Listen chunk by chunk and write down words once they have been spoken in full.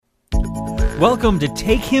Welcome to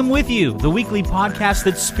Take Him With You, the weekly podcast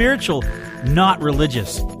that's spiritual, not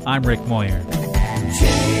religious. I'm Rick Moyer.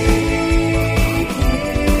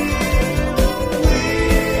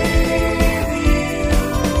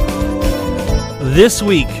 This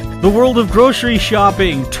week, the world of grocery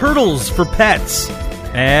shopping, turtles for pets,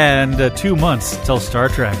 and 2 months till Star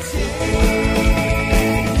Trek.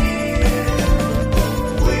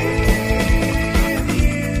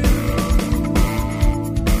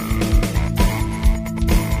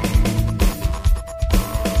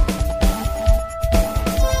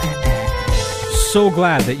 So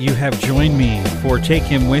glad that you have joined me for Take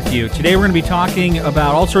Him With You. Today we're going to be talking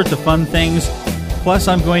about all sorts of fun things. Plus,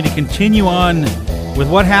 I'm going to continue on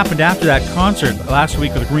with what happened after that concert last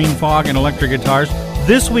week with Green Fog and electric guitars.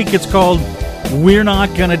 This week it's called We're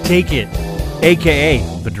Not Gonna Take It, a.k.a.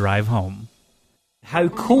 The Drive Home. How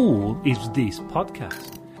cool is this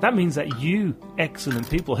podcast? That means that you excellent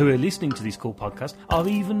people who are listening to this cool podcast are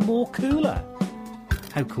even more cooler.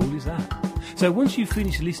 How cool is that? So once you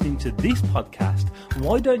finish listening to this podcast,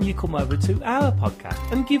 why don't you come over to our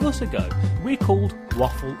podcast and give us a go? We're called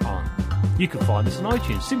Waffle On. You can find us on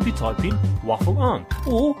iTunes. Simply type in Waffle On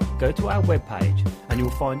or go to our webpage and you'll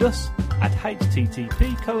find us at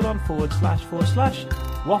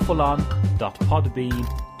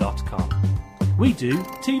http://waffleon.podbean.com. We do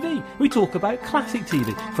TV. We talk about classic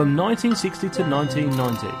TV from 1960 to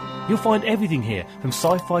 1990. You'll find everything here, from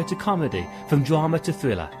sci-fi to comedy, from drama to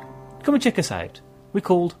thriller. Come and check us out. We're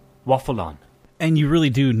called Waffle On. And you really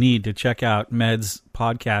do need to check out Med's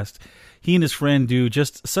podcast. He and his friend do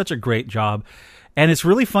just such a great job. And it's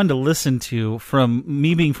really fun to listen to. From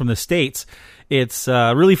me being from the States, it's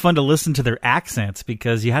really fun to listen to their accents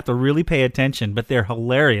because you have to really pay attention, but they're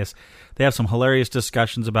hilarious. They have some hilarious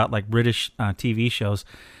discussions about like British TV shows,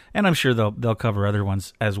 and I'm sure they'll cover other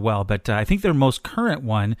ones as well. But I think their most current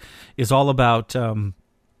one is all about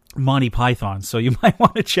Monty Python, so you might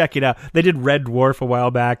want to check it out. They did Red Dwarf a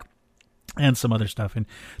while back and some other stuff, and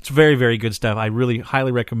it's very, very good stuff. I really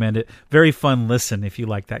highly recommend it. Very fun listen if you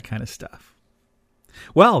like that kind of stuff.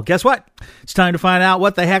 Well, guess what? It's time to find out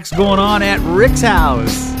what the heck's going on at Rick's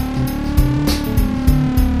house.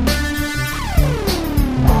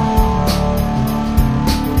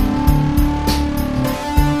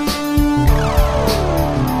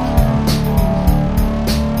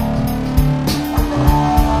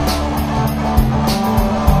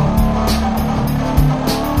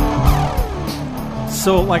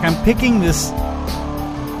 So, like, I'm picking this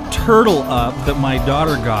turtle up that my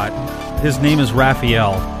daughter got. His name is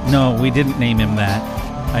Raphael. No, we didn't name him that.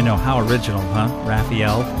 I know, how original, huh?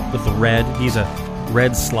 Raphael with the red. He's a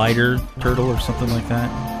red slider turtle or something like that.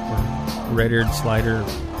 Or red-eared slider.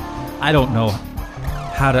 I don't know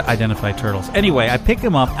how to identify turtles. Anyway, I pick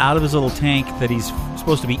him up out of his little tank that he's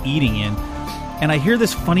supposed to be eating in, and I hear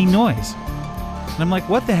this funny noise. And I'm like,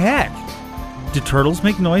 what the heck? Do turtles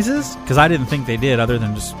make noises? Because I didn't think they did, other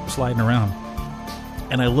than just sliding around.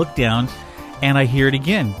 And I look down, and I hear it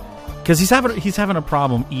again. Because he's having a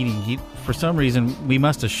problem eating. For some reason, we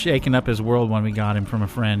must have shaken up his world when we got him from a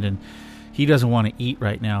friend, and he doesn't want to eat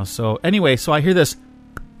right now. So anyway, so I hear this,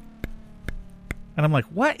 and I'm like,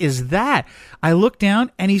 what is that? I look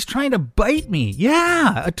down, and he's trying to bite me.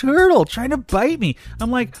 Yeah, a turtle trying to bite me.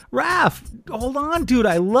 I'm like, Raph, hold on, dude.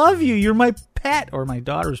 I love you. You're my pet, or my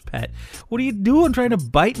daughter's pet. What are you doing trying to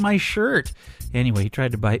bite my shirt? Anyway, he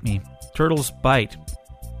tried to bite me. Turtles bite.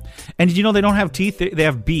 And did you know they don't have teeth? They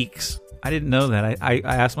have beaks. I didn't know that. I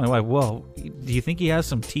asked my wife, well, do you think he has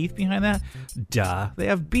some teeth behind that? Duh. They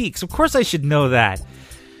have beaks. Of course I should know that.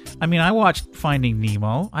 I mean, I watched Finding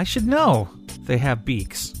Nemo. I should know they have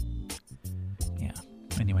beaks. Yeah.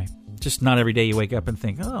 Anyway, just not every day you wake up and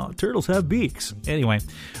think, oh, turtles have beaks. Anyway,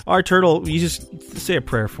 our turtle, you just say a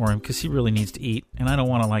prayer for him because he really needs to eat. And I don't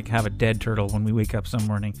want to like have a dead turtle when we wake up some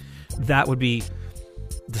morning. That would be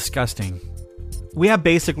disgusting. We have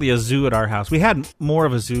basically a zoo at our house. We had more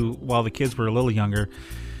of a zoo while the kids were a little younger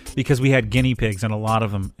because we had guinea pigs and a lot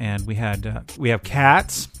of them. And we have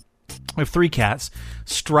cats. We have 3 cats.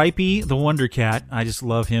 Stripey, the Wonder Cat. I just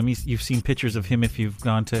love him. You've seen pictures of him if you've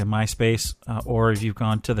gone to MySpace or if you've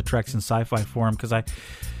gone to the Treks and Sci-Fi forum because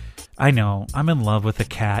I know, I'm in love with a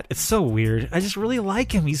cat. It's so weird. I just really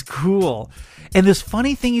like him. He's cool. And this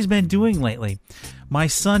funny thing he's been doing lately. My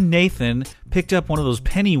son Nathan picked up one of those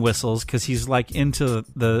penny whistles because he's like into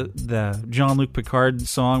the Jean-Luc Picard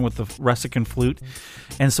song with the Russican flute.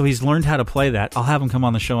 And so he's learned how to play that. I'll have him come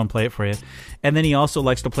on the show and play it for you. And then he also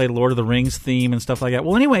likes to play Lord of the Rings theme and stuff like that.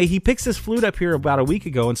 Well, anyway, he picks this flute up here about a week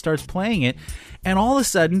ago and starts playing it. And all of a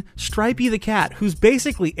sudden, Stripey the cat, who's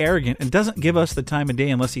basically arrogant and doesn't give us the time of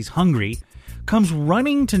day unless he's hungry, comes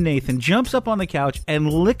running to Nathan, jumps up on the couch,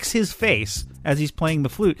 and licks his face as he's playing the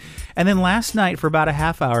flute. And then last night, for about a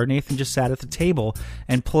half hour, Nathan just sat at the table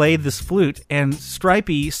and played this flute, and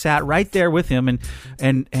Stripey sat right there with him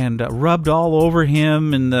and rubbed all over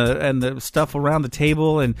him and the stuff around the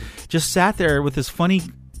table, and just sat there with this funny,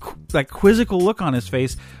 like, quizzical look on his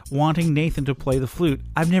face, wanting Nathan to play the flute.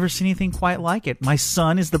 I've never seen anything quite like it. My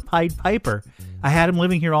son is the Pied Piper. I had him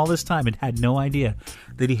living here all this time and had no idea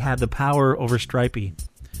that he had the power over Stripey.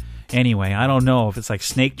 Anyway, I don't know if it's like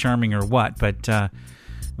snake charming or what, but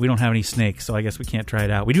we don't have any snakes, so I guess we can't try it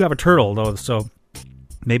out. We do have a turtle, though, so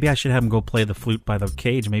maybe I should have him go play the flute by the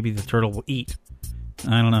cage. Maybe the turtle will eat.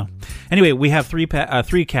 I don't know. Anyway, we have three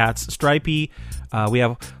cats. Stripey, we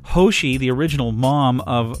have Hoshi, the original mom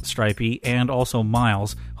of Stripey, and also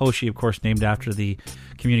Miles. Hoshi, of course, named after the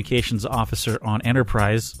communications officer on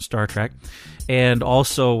Enterprise, Star Trek. And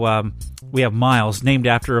also we have Miles, named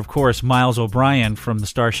after, of course, Miles O'Brien from the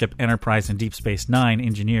Starship Enterprise and Deep Space Nine,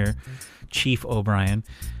 engineer, Chief O'Brien.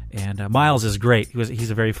 And Miles is great.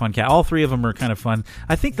 He's a very fun cat. All three of them are kind of fun.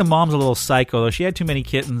 I think the mom's a little psycho, though. She had too many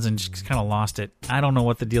kittens and just kind of lost it. I don't know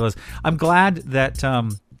what the deal is. I'm glad that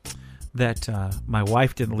my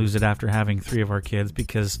wife didn't lose it after having three of our kids,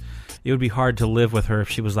 because it would be hard to live with her if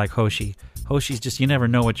she was like Hoshi. Hoshi's just, you never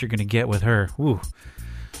know what you're going to get with her. Woo.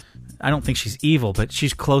 I don't think she's evil, but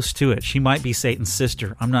she's close to it. She might be Satan's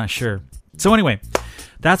sister. I'm not sure. So anyway,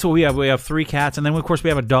 that's what we have. We have three cats, and then, of course, we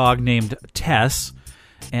have a dog named Tess.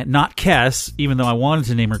 And not Kess, even though I wanted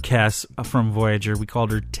to name her Kess from Voyager. We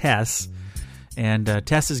called her Tess. And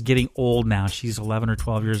Tess is getting old now. She's 11 or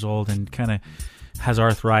 12 years old and kind of has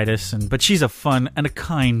arthritis. But she's a fun and a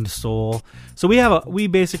kind soul. So we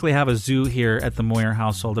basically have a zoo here at the Moyer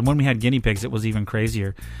household. And when we had guinea pigs, it was even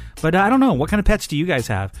crazier. But I don't know. What kind of pets do you guys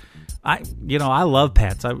have? I love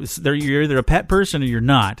pets. You're either a pet person or you're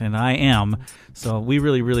not, and I am. So we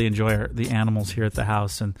really, really enjoy the animals here at the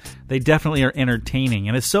house, and they definitely are entertaining.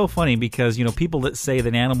 And it's so funny because, people that say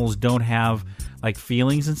that animals don't have like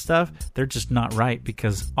feelings and stuff, they're just not right,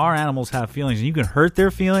 because our animals have feelings, and you can hurt their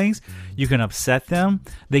feelings, you can upset them,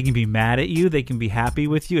 they can be mad at you, they can be happy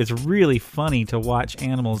with you. It's really funny to watch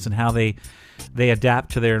animals and how they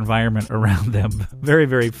adapt to their environment around them. Very,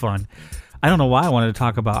 very fun. I don't know why I wanted to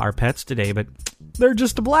talk about our pets today, but they're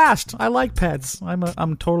just a blast. I like pets.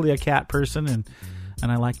 I'm totally a cat person, and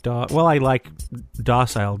I like dogs. Well, I like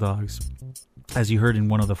docile dogs, as you heard in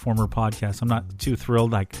one of the former podcasts. I'm not too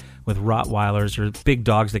thrilled like with Rottweilers or big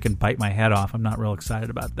dogs that can bite my head off. I'm not real excited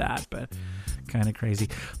about that, but kind of crazy.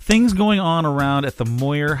 Things going on around at the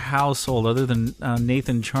Moyer household other than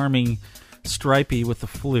Nathan charming Stripey with the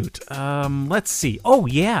flute. Let's see. Oh,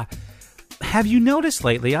 yeah. Have you noticed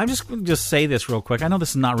lately, I'm just going to say this real quick. I know this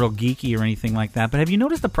is not real geeky or anything like that, but have you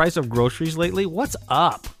noticed the price of groceries lately? What's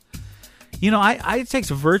up? It takes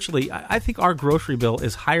virtually, I think our grocery bill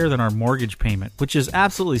is higher than our mortgage payment, which is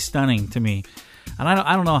absolutely stunning to me. And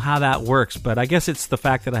I don't know how that works, but I guess it's the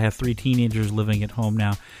fact that I have 3 teenagers living at home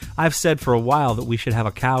now. I've said for a while that we should have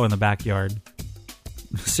a cow in the backyard.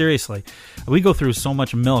 Seriously. We go through so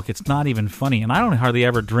much milk, it's not even funny. And I don't hardly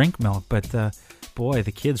ever drink milk, but boy,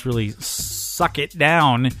 the kids really suck it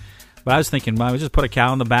down. But I was thinking, well, we just put a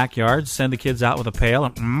cow in the backyard, send the kids out with a pail,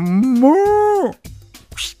 and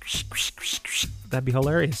that'd be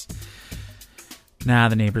hilarious. Nah,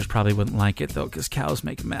 the neighbors probably wouldn't like it, though, because cows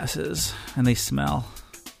make messes, and they smell.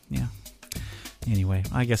 Yeah. Anyway,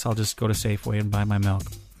 I guess I'll just go to Safeway and buy my milk.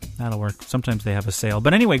 That'll work. Sometimes they have a sale.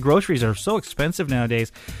 But anyway, groceries are so expensive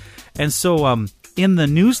nowadays. And so in the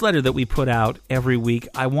newsletter that we put out every week,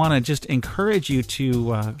 I want to just encourage you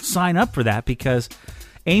to sign up for that, because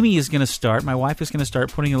Amy is going to start, my wife is going to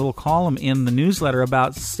start putting a little column in the newsletter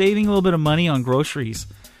about saving a little bit of money on groceries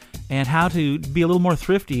and how to be a little more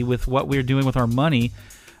thrifty with what we're doing with our money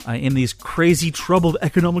in these crazy, troubled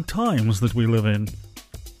economic times that we live in.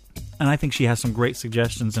 And I think she has some great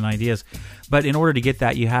suggestions and ideas. But in order to get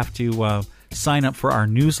that, you have to sign up for our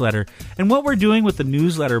newsletter. And what we're doing with the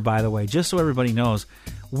newsletter, by the way, just so everybody knows,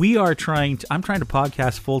 I'm trying to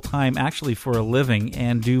podcast full-time, actually, for a living,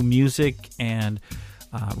 and do music and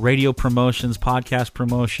radio promotions, podcast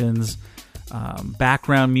promotions,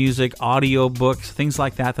 background music, audio books, things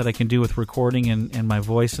like that I can do with recording and my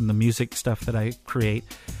voice and the music stuff that I create.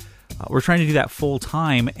 We're trying to do that full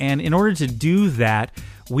time, and in order to do that,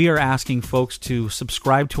 we are asking folks to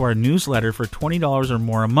subscribe to our newsletter for $20 or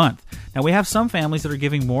more a month. Now, we have some families that are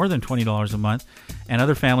giving more than $20 a month, and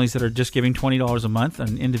other families that are just giving $20 a month,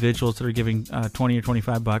 and individuals that are giving $20 or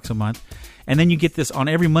 $25 a month. And then you get this on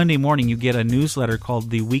every Monday morning. You get a newsletter called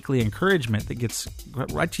the Weekly Encouragement that gets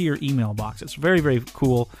right to your email box. It's very, very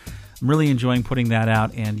cool. I'm really enjoying putting that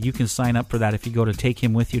out, and you can sign up for that if you go to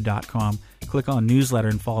takehimwithyou.com. Click on newsletter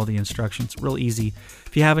and follow the instructions. Real easy.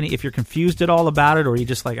 If you're confused at all about it, or you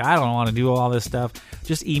just like, I don't want to do all this stuff,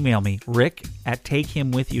 just email me,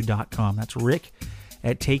 rick@takehimwithyou.com. That's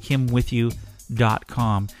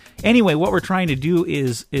rick@takehimwithyou.com. Anyway, what we're trying to do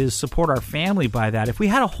is support our family by that. If we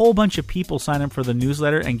had a whole bunch of people sign up for the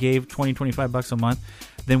newsletter and gave $20-25 a month,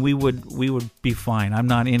 then we would be fine. I'm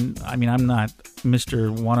not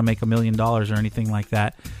Mr. Want to make $1 million or anything like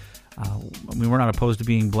that. We're not opposed to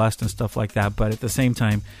being blessed and stuff like that, but at the same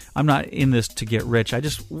time, I'm not in this to get rich. I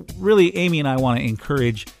just really, Amy and I want to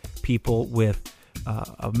encourage people with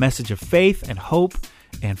a message of faith and hope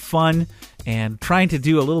and fun and trying to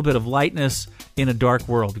do a little bit of lightness in a dark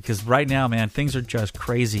world, because right now, man, things are just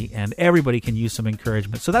crazy and everybody can use some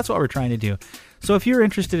encouragement. So that's what we're trying to do. So if you're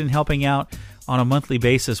interested in helping out on a monthly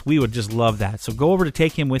basis, we would just love that. So go over to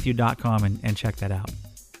takehimwithyou.com and check that out.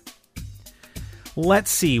 Let's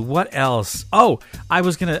see what else. Oh, I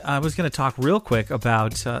was gonna talk real quick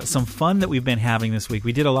about some fun that we've been having this week.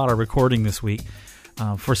 We did a lot of recording this week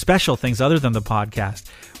for special things other than the podcast.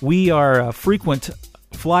 We are frequent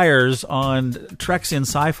flyers on Treks in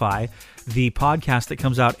Sci-Fi, the podcast that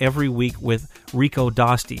comes out every week with Rico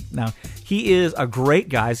Dosti. Now, he is a great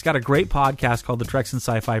guy. He's got a great podcast called the Treks in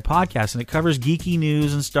Sci-Fi Podcast, and it covers geeky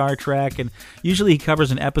news and Star Trek, and usually he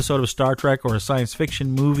covers an episode of Star Trek or a science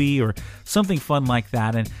fiction movie or something fun like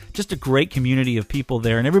that, and just a great community of people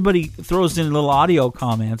there, and everybody throws in little audio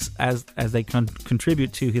comments as they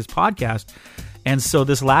contribute to his podcast. And so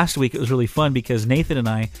this last week, it was really fun because Nathan and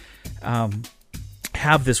I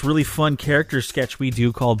have this really fun character sketch we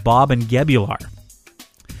do called Bob and Gebular.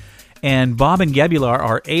 And Bob and Gebular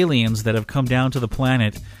are aliens that have come down to the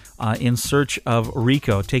planet in search of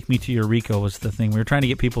Rico. Take Me to Your Rico was the thing. We were trying to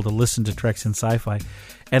get people to listen to Treks in Sci-Fi.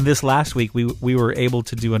 And this last week, we were able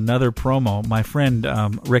to do another promo. My friend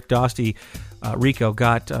Rick Dosti, Rico,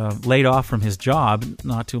 got laid off from his job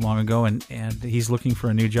not too long ago, and he's looking for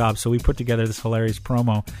a new job. So we put together this hilarious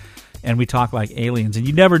promo, and we talk like aliens. And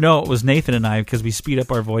you never know it was Nathan and I because we speed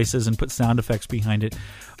up our voices and put sound effects behind it.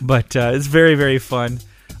 But it's very, very fun.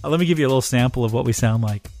 Let me give you a little sample of what we sound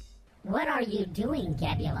like. What are you doing,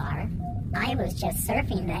 Gebular? I was just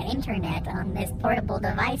surfing the internet on this portable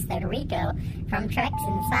device that Rico from Treks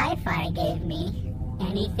and Sci-Fi gave me.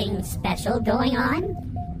 Anything special going on?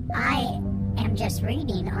 I am just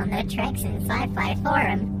reading on the Treks and Sci-Fi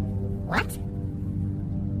forum. What?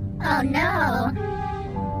 Oh no!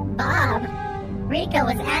 Bob, Rico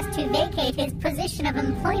was asked to vacate his position of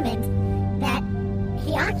employment that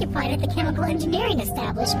he occupied at the chemical engineering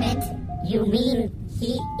establishment. You mean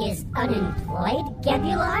he is unemployed,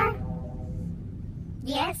 Gebular?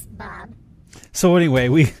 Yes, Bob. So anyway,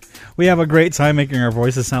 we have a great time making our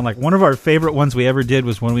voices sound like. One of our favorite ones we ever did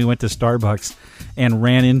was when we went to Starbucks and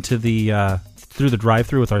ran into the through the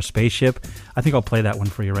drive-thru with our spaceship. I think I'll play that one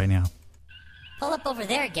for you right now. Pull up over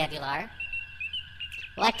there, Gebular.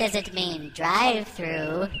 What does it mean,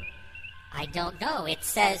 drive-thru? I don't know. It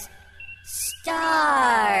says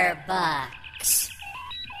Starbucks.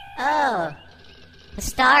 Oh,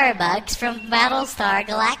 Starbucks from Battlestar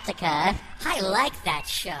Galactica. I like that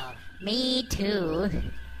show. Me too.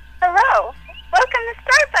 Hello. Welcome to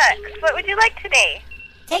Starbucks. What would you like today?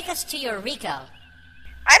 Take us to your Rico.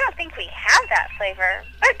 I don't think we have that flavor,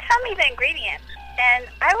 but tell me the ingredients, and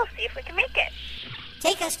I will see if we can make it.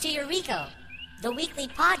 Take us to your Rico, the weekly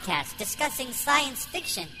podcast discussing science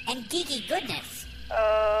fiction and geeky goodness.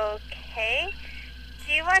 Okay.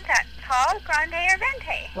 Do you want that tall, grande, or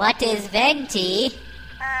venti? What is venti?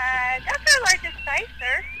 That's our largest size,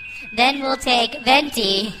 sir. Then we'll take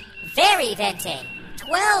venti. Very venti.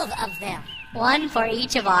 12 of them. One for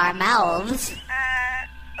each of our mouths.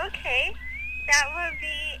 Okay. That will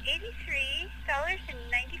be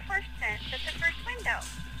 $83.94 at the first window.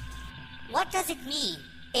 What does it mean,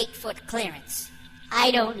 8-foot clearance?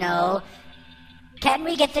 I don't know. Can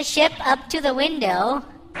we get the ship up to the window?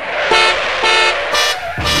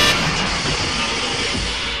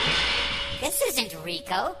 This isn't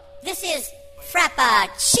Rico. This is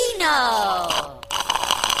Frappuccino.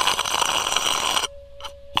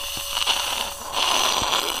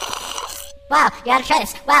 Wow, you gotta try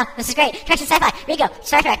this. Wow, this is great. Treks and Sci-Fi, Rico,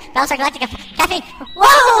 Star Trek, Battlestar Galactica, caffeine.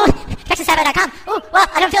 Whoa! TreksandSci-Fi.com. Ooh, well,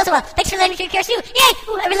 I don't feel so well. Thanks for letting me drink yours too. Yay!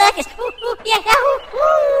 Ooh, I really like this. Ooh, yeah, ooh.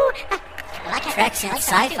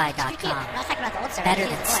 TreksandSci-Fi.com. Better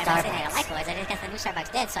than Starbucks. I like boys. I just guess the new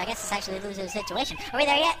Starbucks did, so I guess it's actually a loser situation. Are we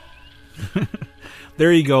there yet?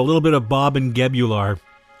 There you go. A little bit of Bob and Gebular.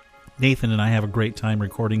 Nathan and I have a great time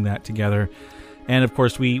recording that together. And, of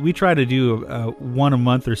course, we try to do one a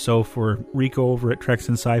month or so for Rico over at Treks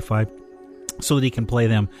and Sci-Fi so that he can play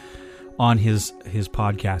them on his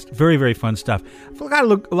podcast. Very, very fun stuff. I've got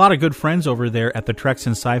a lot of good friends over there at the Treks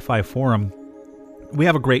and Sci-Fi Forum. We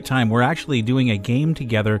have a great time. We're actually doing a game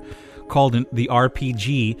together called the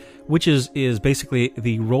RPG, which is basically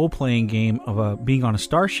the role-playing game of being on a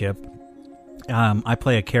starship. I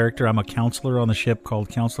play a character. I'm a counselor on the ship called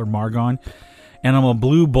Counselor Margon, and I'm a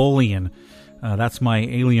Blue Bolian. That's my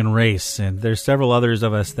alien race, and there's several others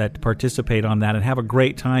of us that participate on that and have a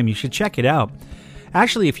great time. You should check it out.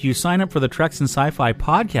 Actually, if you sign up for the Treks and Sci-Fi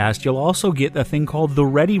podcast, you'll also get a thing called The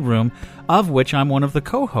Ready Room, of which I'm one of the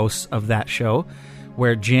co-hosts of that show,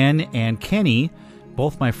 where Jen and Kenny,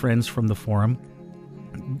 both my friends from the forum,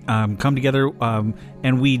 come together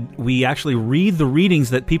and we actually read the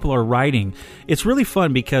readings that people are writing. It's really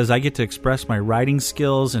fun because I get to express my writing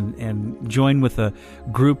skills and join with a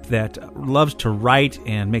group that loves to write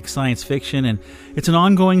and make science fiction. And it's an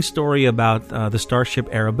ongoing story about the starship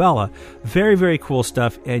Arabella. Very, very cool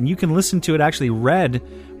stuff. And you can listen to it actually read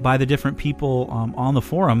by the different people on the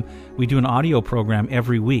forum. We do an audio program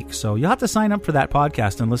every week. So you'll have to sign up for that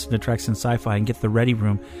podcast and listen to Treks and Sci-Fi and get the Ready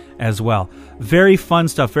Room as well. Very fun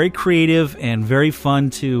stuff, very creative and very fun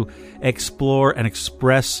to explore and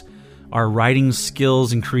express our writing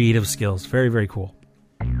skills and creative skills. Very, very cool.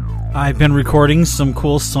 I've been recording some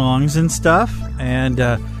cool songs and stuff, and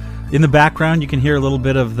in the background you can hear a little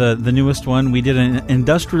bit of the newest one. We did an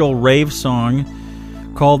industrial rave song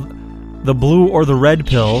called The Blue or the Red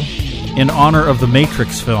Pill in honor of the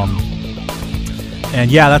Matrix film. And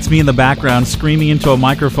yeah, that's me in the background screaming into a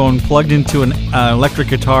microphone plugged into an electric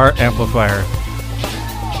guitar amplifier.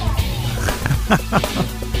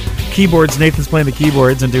 Keyboards, Nathan's playing the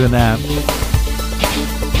keyboards and doing that.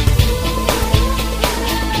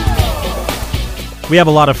 We have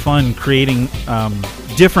a lot of fun creating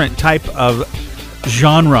different type of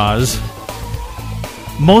genres.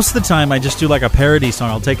 Most of the time I just do like a parody song.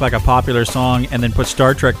 I'll take like a popular song and then put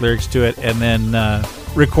Star Trek lyrics to it and then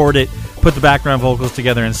record it, put the background vocals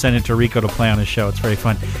together and send it to Rico to play on his show. It's very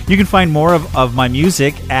fun. You can find more of my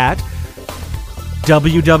music at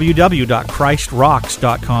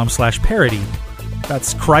www.christrocks.com/parody.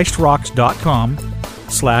 That's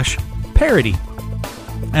christrocks.com/parody.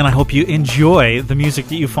 And I hope you enjoy the music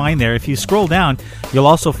that you find there. If you scroll down, you'll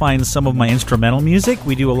also find some of my instrumental music.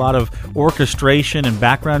 We do a lot of orchestration and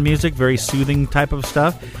background music, very soothing type of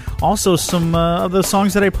stuff. Also, some of the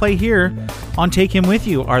songs that I play here on Take Him With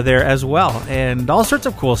You are there as well, and all sorts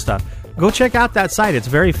of cool stuff. Go check out that site. It's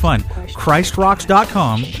very fun.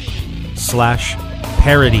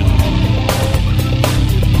 christrocks.com/parody.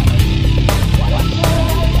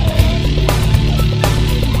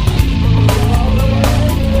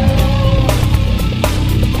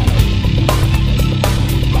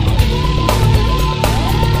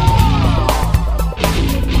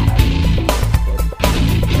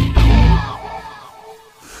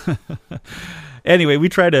 Anyway, we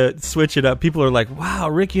try to switch it up. People are like, wow,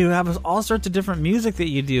 Rick, you have all sorts of different music that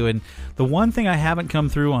you do. And the one thing I haven't come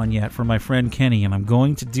through on yet from my friend Kenny, and I'm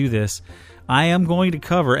going to do this, I am going to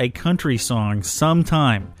cover a country song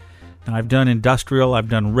sometime. And I've done industrial, I've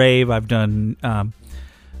done rave, I've done,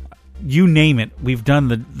 you name it. We've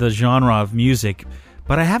done the genre of music.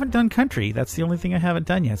 But I haven't done country. That's the only thing I haven't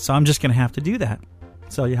done yet. So I'm just going to have to do that.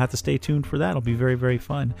 So you have to stay tuned for that. It'll be very, very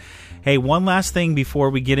fun. Hey, one last thing before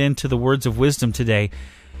we get into the words of wisdom today.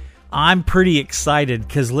 I'm pretty excited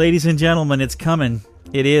because, ladies and gentlemen, it's coming.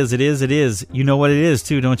 It is. You know what it is,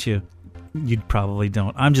 too, don't you? You probably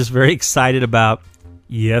don't. I'm just very excited about,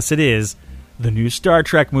 yes, it is, the new Star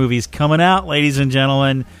Trek movie's coming out, ladies and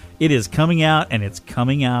gentlemen. It is coming out, and it's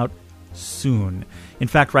coming out soon. In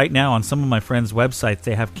fact, right now on some of my friends' websites,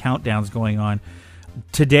 they have countdowns going on.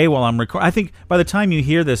 Today while I'm recording, I think by the time you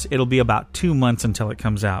hear this, it'll be about 2 months until it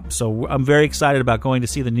comes out. So I'm very excited about going to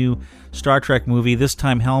see the new Star Trek movie, this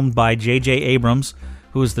time helmed by J.J. Abrams,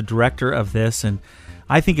 who is the director of this. And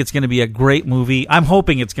I think it's going to be a great movie. I'm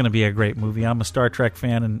hoping it's going to be a great movie. I'm a Star Trek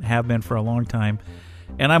fan and have been for a long time.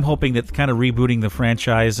 And I'm hoping that kind of rebooting the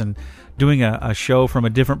franchise and doing a show from a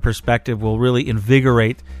different perspective will really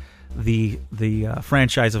invigorate the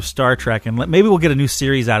franchise of Star Trek. And maybe we'll get a new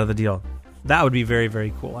series out of the deal. That would be very,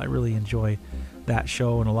 very cool. I really enjoy that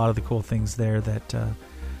show and a lot of the cool things there, that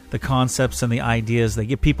the concepts and the ideas, they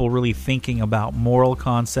get people really thinking about moral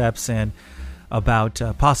concepts and about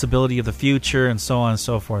possibility of the future and so on and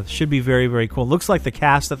so forth. Should be very, very cool. Looks like the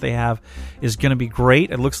cast that they have is going to be great.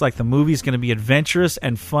 It looks like the movie is going to be adventurous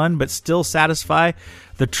and fun, but still satisfy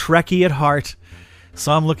the Trekkie at heart.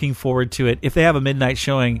 So I'm looking forward to it. If they have a midnight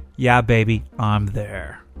showing, yeah, baby, I'm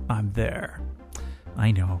there. I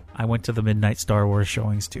know. I went to the midnight Star Wars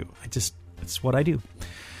showings too. It's what I do.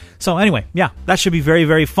 So anyway, yeah, that should be very,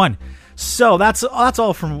 very fun. So that's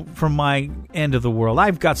all from my end of the world.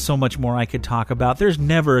 I've got so much more I could talk about. There's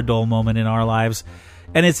never a dull moment in our lives,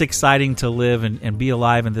 and it's exciting to live and be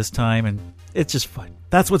alive in this time, and it's just fun.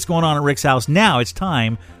 That's what's going on at Rick's house. Now it's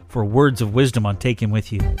time for Words of Wisdom on Take Him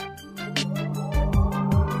With You.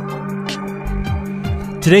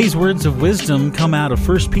 Today's Words of Wisdom come out of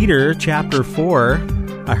 1 Peter chapter 4.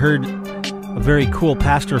 I heard a very cool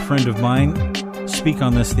pastor friend of mine speak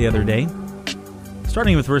on this the other day.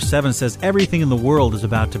 Starting with verse 7 says, everything in the world is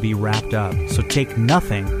about to be wrapped up, so take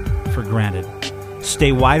nothing for granted.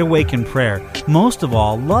 Stay wide awake in prayer. Most of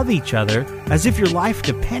all, love each other as if your life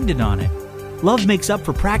depended on it. Love makes up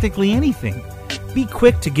for practically anything. Be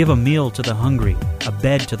quick to give a meal to the hungry, a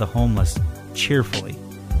bed to the homeless, cheerfully.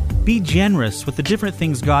 Be generous with the different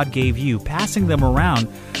things God gave you, passing them around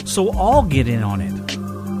so all get in on it.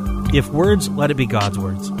 If words, let it be God's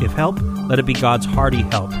words. If help, let it be God's hearty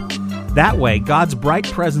help. That way, God's bright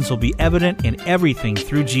presence will be evident in everything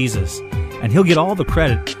through Jesus, and He'll get all the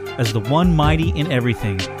credit as the one mighty in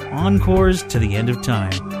everything, encores to the end of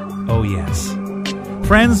time. Oh yes.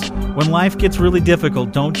 Friends, when life gets really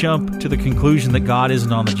difficult, don't jump to the conclusion that God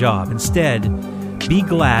isn't on the job. Instead, be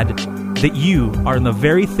glad that you are in the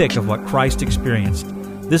very thick of what Christ experienced.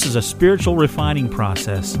 This is a spiritual refining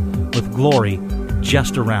process with glory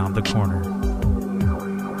just around the corner.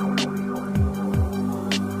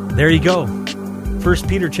 There you go. 1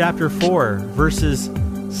 Peter chapter 4, verses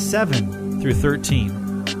 7 through 13.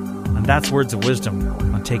 And that's Words of Wisdom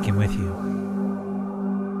on Take Him With You.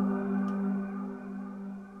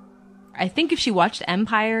 I think if she watched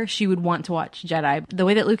Empire, she would want to watch Jedi. The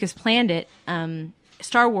way that Lucas planned it,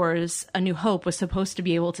 Star Wars A New Hope was supposed to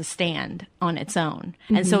be able to stand on its own.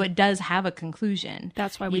 And so it does have a conclusion.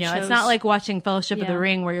 That's why we chose... It's not like watching Fellowship of the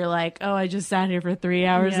Ring where you're like, oh, I just sat here for 3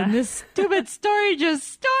 hours and this stupid story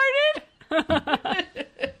just started.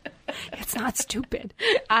 It's not stupid.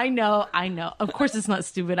 I know. Of course it's not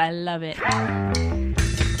stupid. I love it.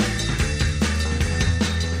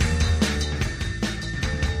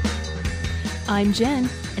 I'm Jen.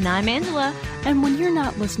 And I'm Angela. And when you're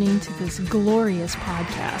not listening to this glorious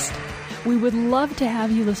podcast, we would love to have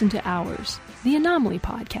you listen to ours, the Anomaly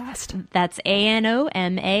Podcast. That's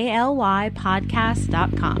ANOMALY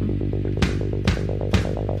podcast.com.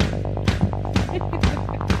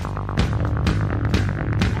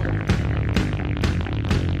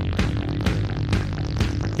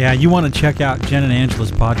 Yeah, you want to check out Jen and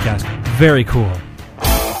Angela's podcast. Very cool.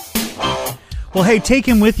 Well, hey, Take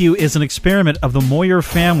Him With You is an experiment of the Moyer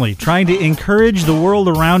family trying to encourage the world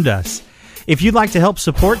around us. If you'd like to help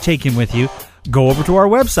support Take Him With You, go over to our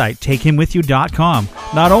website, takehimwithyou.com.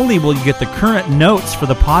 Not only will you get the current notes for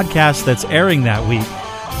the podcast that's airing that week,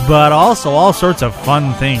 but also all sorts of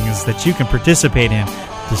fun things that you can participate in.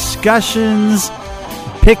 Discussions,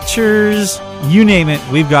 pictures, you name it,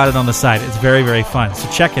 we've got it on the site. It's very, very fun, so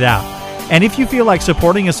check it out. And if you feel like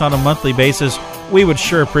supporting us on a monthly basis, we would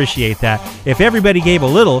sure appreciate that. If everybody gave a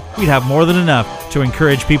little, we'd have more than enough to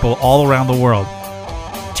encourage people all around the world.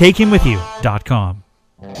 TakeHimWithYou.com.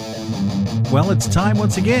 Well, it's time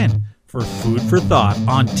once again for Food for Thought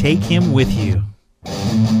on Take Him With You.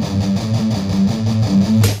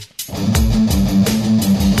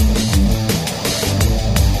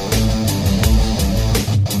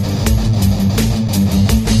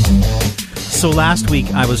 So last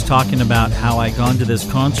week I was talking about how I gone to this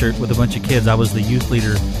concert with a bunch of kids. I was the youth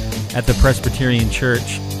leader at the Presbyterian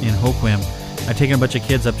Church in Hoquiam. I'd taken a bunch of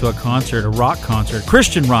kids up to a concert, a rock concert,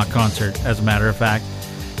 Christian rock concert, as a matter of fact.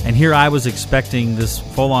 And here I was expecting this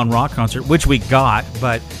full-on rock concert, which we got,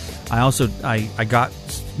 but I got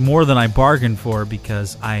more than I bargained for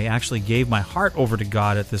because I actually gave my heart over to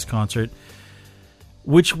God at this concert,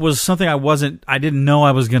 which was something I didn't know I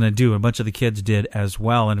was going to do. A bunch of the kids did as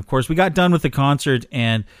well. And of course, we got done with the concert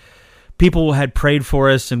and people had prayed for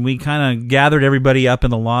us and we kind of gathered everybody up in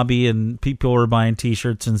the lobby and people were buying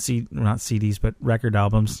t-shirts and not CDs, but record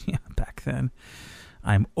albums. Yeah, back then.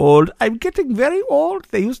 I'm old. I'm getting very old.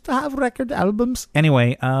 They used to have record albums.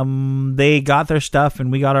 Anyway, they got their stuff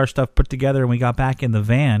and we got our stuff put together and we got back in the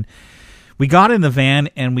van. We got in the van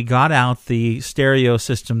and we got out the stereo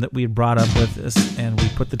system that we had brought up with us and we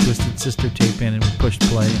put the Twisted Sister tape in and we pushed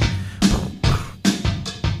play.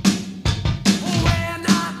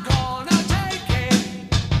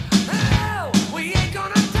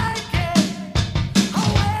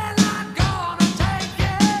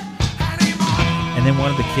 And then one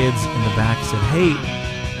of the kids in the back said, "Hey,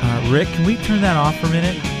 Rick, can we turn that off for a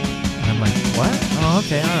minute?" And I'm like, "What?" "Oh,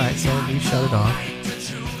 okay, all right." So we shut it off.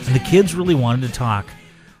 And the kids really wanted to talk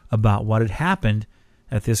about what had happened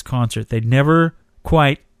at this concert. They'd never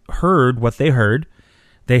quite heard what they heard.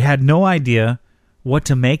 They had no idea what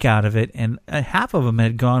to make out of it, and half of them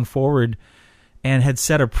had gone forward and had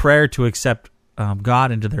said a prayer to accept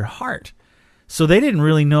God into their heart. So they didn't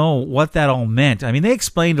really know what that all meant. I mean, they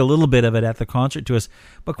explained a little bit of it at the concert to us,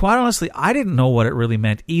 but quite honestly, I didn't know what it really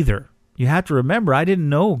meant either. You have to remember, I didn't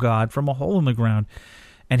know God from a hole in the ground.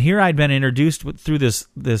 And here I'd been introduced through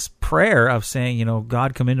this prayer of saying, you know,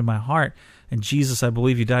 God, come into my heart. And Jesus, I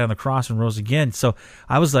believe you died on the cross and rose again. So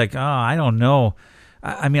I was like, I don't know.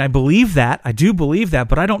 I mean, I believe that. I do believe that,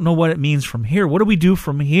 but I don't know what it means from here. What do we do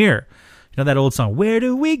from here? You know that old song, where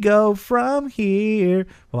do we go from here?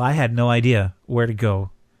 Well, I had no idea where to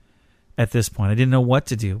go at this point. I didn't know what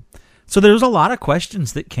to do. So there was a lot of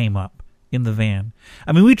questions that came up in the van.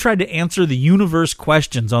 I mean, we tried to answer the universe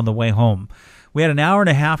questions on the way home. We had an hour and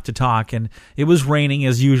a half to talk, and it was raining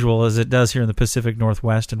as usual, as it does here in the Pacific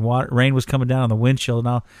Northwest, and rain was coming down on the windshield, and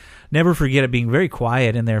I'll never forget it being very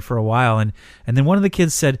quiet in there for a while. And then one of the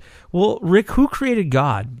kids said, well, Rick, who created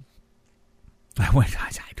God? I went, I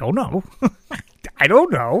don't know. I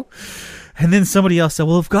don't know. And then somebody else said,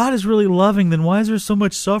 well, if God is really loving, then why is there so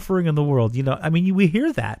much suffering in the world? You know, I mean, we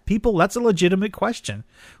hear that. People, that's a legitimate question.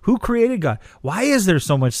 Who created God? Why is there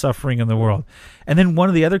so much suffering in the world? And then one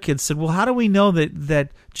of the other kids said, well, how do we know that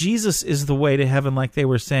Jesus is the way to heaven, like they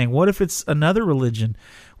were saying? What if it's another religion?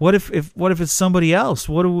 What if it's somebody else?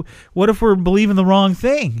 What if we're believing the wrong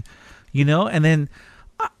thing? You know, and then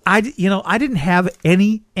I didn't have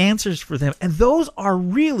any answers for them. And those are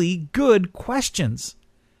really good questions.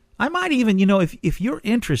 I might even, you know, if you're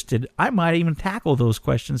interested, I might even tackle those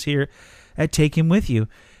questions here at Take Him With You.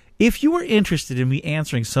 If you are interested in me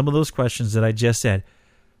answering some of those questions that I just said,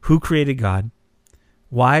 who created God?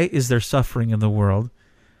 Why is there suffering in the world?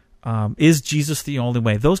 Is Jesus the only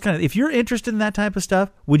way? Those kind of, if you're interested in that type of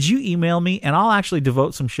stuff, would you email me? And I'll actually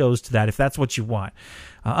devote some shows to that if that's what you want.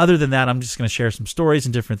 Other than that, I'm just going to share some stories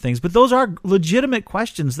and different things. But those are legitimate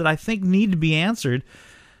questions that I think need to be answered.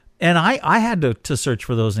 And I had to search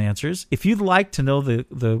for those answers. If you'd like to know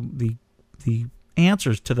the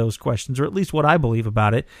answers to those questions, or at least what I believe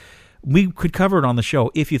about it, we could cover it on the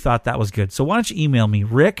show if you thought that was good. So why don't you email me,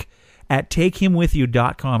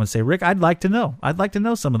 rick@takehimwithyou.com, and say, Rick, I'd like to know. I'd like to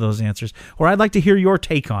know some of those answers, or I'd like to hear your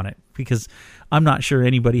take on it, because I'm not sure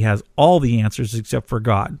anybody has all the answers except for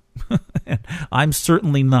God. I'm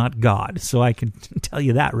certainly not God, so I can tell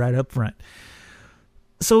you that right up front.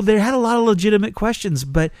 So they had a lot of legitimate questions,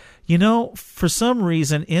 but, you know, for some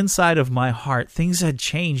reason inside of my heart, things had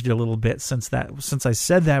changed a little bit since I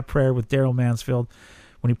said that prayer with Daryl Mansfield,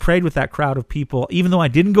 when he prayed with that crowd of people. Even though I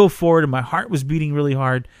didn't go forward and my heart was beating really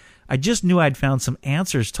hard, I just knew I'd found some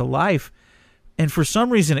answers to life. And for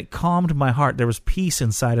some reason, it calmed my heart. There was peace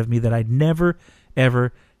inside of me that I'd never,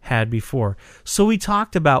 ever had before. So we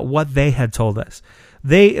talked about what they had told us.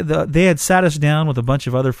 They had sat us down with a bunch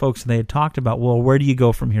of other folks, and they had talked about, well, where do you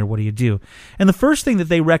go from here? What do you do? And the first thing that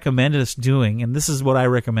they recommended us doing, and this is what I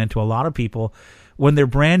recommend to a lot of people when they're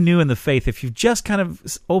brand new in the faith, if you've just kind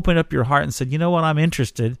of opened up your heart and said, you know what, I'm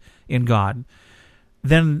interested in God,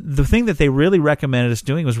 then the thing that they really recommended us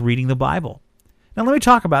doing was reading the Bible. Now, let me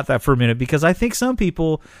talk about that for a minute, because I think some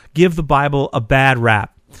people give the Bible a bad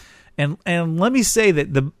rap. And let me say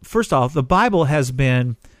that first off, the Bible has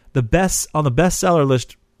been the best on the bestseller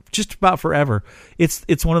list just about forever.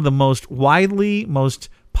 It's one of the most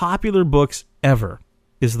popular books ever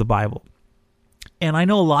is the Bible. And I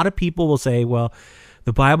know a lot of people will say, well,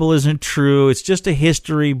 the Bible isn't true. It's just a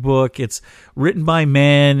history book. It's written by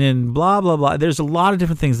men and blah, blah, blah. There's a lot of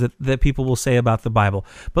different things that people will say about the Bible.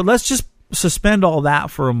 But let's just suspend all that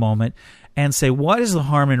for a moment and say, what is the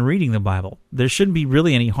harm in reading the Bible? There shouldn't be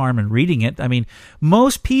really any harm in reading it. I mean,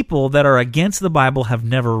 most people that are against the Bible have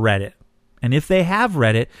never read it. And if they have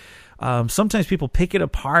read it, sometimes people pick it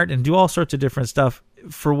apart and do all sorts of different stuff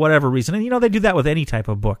for whatever reason. And, you know, they do that with any type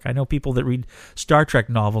of book. I know people that read Star Trek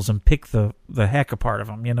novels and pick the heck apart of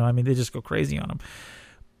them. You know, I mean, they just go crazy on them.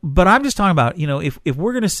 But I'm just talking about, you know, if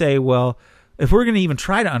we're going to say, well, if we're going to even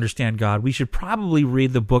try to understand God, we should probably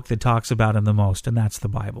read the book that talks about him the most, and that's the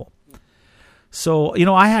Bible. So, you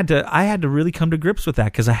know, I had to really come to grips with that,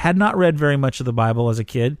 because I had not read very much of the Bible as a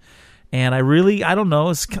kid. And I don't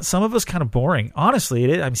know, some of it's kind of boring.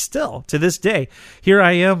 Honestly, I'm still, to this day, here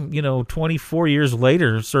I am, you know, 24 years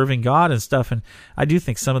later serving God and stuff. And I do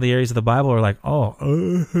think some of the areas of the Bible are like,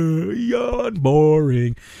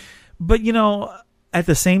 boring. But, you know, at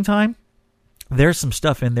the same time, there's some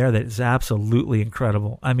stuff in there that is absolutely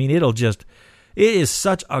incredible. I mean, it is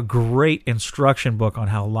such a great instruction book on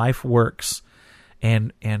how life works.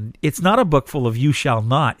 And it's not a book full of you shall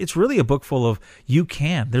not. It's really a book full of you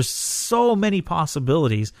can. There's so many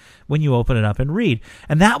possibilities when you open it up and read.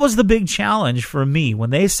 And that was the big challenge for me.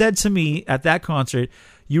 When they said to me at that concert,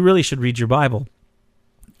 you really should read your Bible,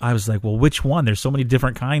 I was like, well, which one? There's so many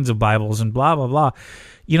different kinds of Bibles and blah, blah, blah.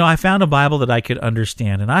 I found a Bible that I could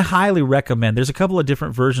understand, and I highly recommend. There's a couple of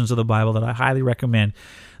different versions of the Bible that I highly recommend.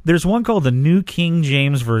 There's one called the New King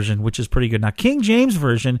James Version, which is pretty good. Now, King James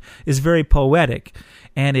Version is very poetic,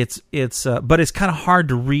 and but it's kind of hard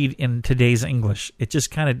to read in today's English. It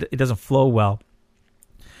just it doesn't flow well.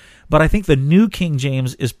 But I think the New King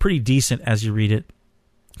James is pretty decent as you read it.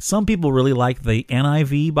 Some people really like the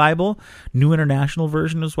NIV Bible, New International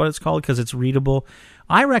Version is what it's called, because it's readable.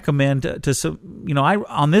 I recommend on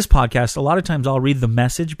this podcast, a lot of times I'll read the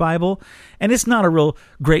Message Bible, and it's not a real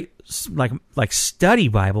great like study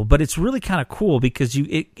Bible, but it's really kind of cool because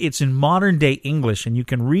it's in modern day English, and you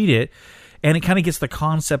can read it, and it kind of gets the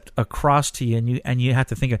concept across to you, and you have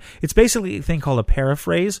to think of it. It's basically a thing called a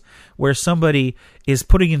paraphrase, where somebody is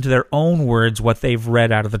putting into their own words what they've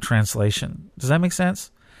read out of the translation. Does that make sense?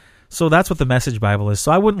 So that's what the Message Bible is.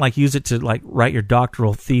 So I wouldn't use it to write your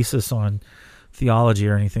doctoral thesis on theology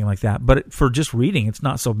or anything like that. But for just reading, it's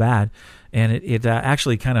not so bad, and it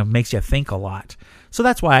actually kind of makes you think a lot. So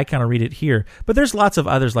that's why I kind of read it here. But there's lots of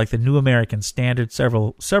others like the New American Standard,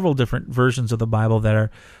 several different versions of the Bible that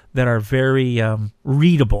are very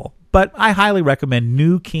readable. But I highly recommend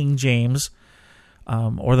New King James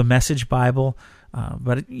or the Message Bible.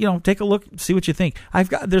 But take a look, see what you think.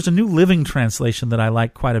 There's a New Living Translation that I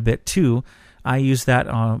like quite a bit too. I use that.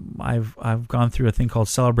 I've gone through a thing called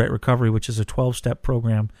Celebrate Recovery, which is a 12-step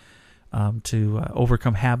program to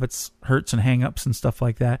overcome habits, hurts, and hang-ups and stuff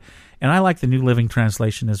like that. And I like the New Living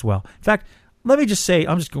Translation as well. In fact, let me just say,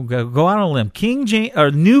 I'm just going to go out on a limb.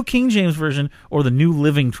 New King James Version or the New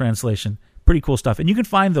Living Translation. Pretty cool stuff. And you can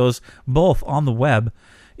find those both on the web.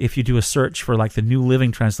 If you do a search for the New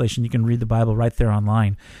Living Translation, you can read the Bible right there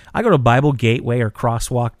online. I go to Bible Gateway or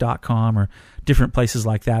Crosswalk.com or different places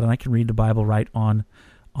like that, and I can read the Bible right on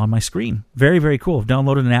my screen. Very, very cool. I've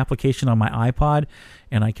downloaded an application on my iPod,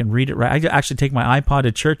 and I can read it right. I actually take my iPod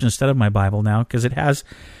to church instead of my Bible now because it has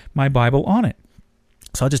my Bible on it.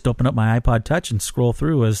 So I'll just open up my iPod Touch and scroll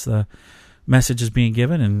through as the message is being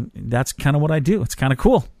given, and that's kind of what I do. It's kind of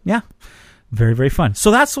cool. Yeah. Very, very fun.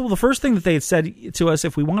 So that's the first thing that they had said to us,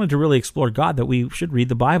 if we wanted to really explore God, that we should read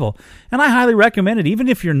the Bible. And I highly recommend it. Even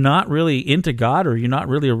if you're not really into God or you're not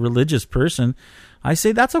really a religious person, I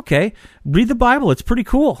say that's okay. Read the Bible. It's pretty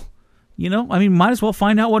cool. Might as well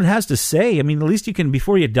find out what it has to say. At least you can,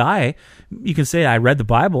 before you die, you can say, I read the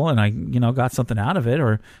Bible and I, got something out of it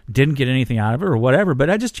or didn't get anything out of it or whatever. But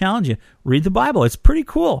I just challenge you, read the Bible. It's pretty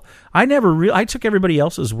cool. I took everybody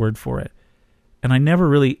else's word for it. And I never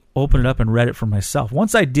really opened it up and read it for myself.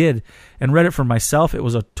 Once I did and read it for myself, it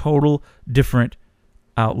was a total different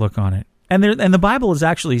outlook on it. And the Bible is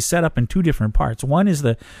actually set up in two different parts. One is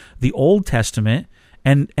the Old Testament,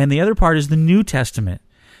 and the other part is the New Testament.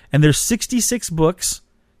 And there's 66 books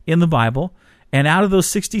in the Bible, and out of those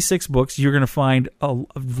 66 books, you're going to find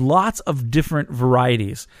lots of different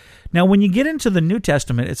varieties. Now, when you get into the New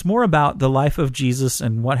Testament, it's more about the life of Jesus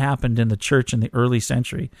and what happened in the church in the early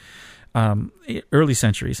centuries.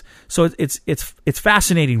 So it's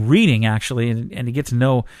fascinating reading, actually, and to get to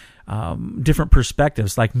know different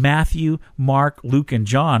perspectives. Like Matthew, Mark, Luke, and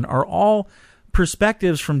John are all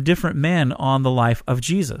perspectives from different men on the life of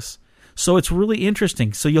Jesus. So it's really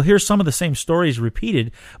interesting. So you'll hear some of the same stories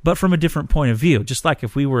repeated, but from a different point of view. Just like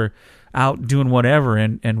if we were out doing whatever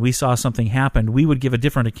and we saw something happen, we would give a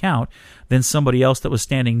different account than somebody else that was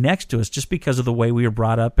standing next to us, just because of the way we were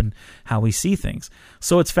brought up and how we see things.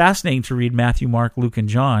 So it's fascinating to read Matthew, Mark, Luke, and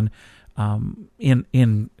John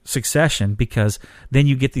in succession, because then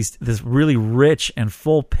you get this really rich and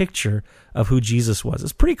full picture of who Jesus was.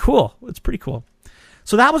 It's pretty cool.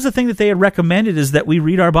 So that was the thing that they had recommended, is that we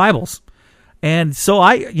read our Bibles. And so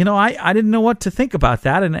I didn't know what to think about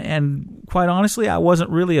that. And quite honestly, I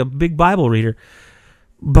wasn't really a big Bible reader,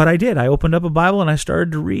 but I did. I opened up a Bible and I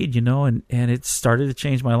started to read, and it started to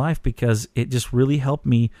change my life, because it just really helped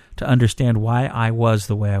me to understand why I was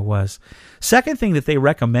the way I was. Second thing that they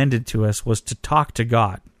recommended to us was to talk to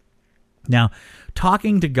God. Now,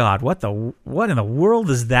 talking to God, what in the world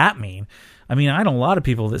does that mean? I know a lot of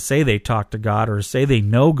people that say they talk to God, or say they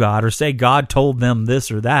know God, or say God told them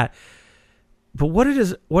this or that. But what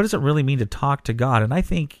does it really mean to talk to God? And I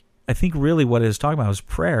think really what it is talking about is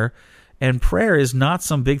prayer. And prayer is not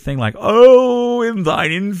some big thing like, oh, in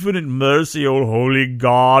thine infinite mercy, O holy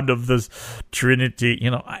God of the Trinity.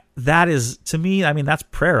 That is, to me, that's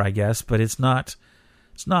prayer, I guess, but it's not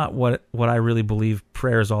It's not what I really believe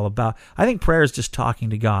prayer is all about. I think prayer is just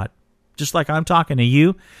talking to God. Just like I'm talking to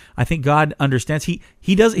you, I think God understands.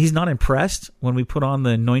 He's not impressed when we put on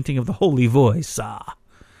the anointing of the holy voice.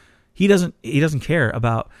 He doesn't care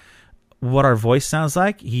about what our voice sounds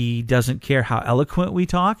like. He doesn't care how eloquent we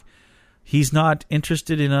talk. He's not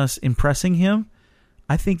interested in us impressing him.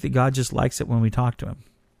 I think that God just likes it when we talk to him,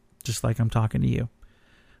 just like I'm talking to you.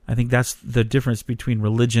 I think that's the difference between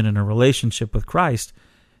religion and a relationship with Christ,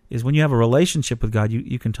 is when you have a relationship with God,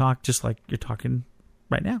 you can talk just like you're talking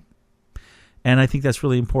right now. And I think that's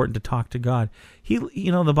really important to talk to God.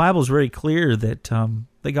 The Bible is very clear that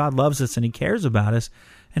God loves us and he cares about us.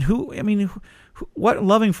 And what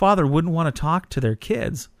loving father wouldn't want to talk to their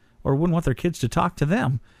kids or wouldn't want their kids to talk to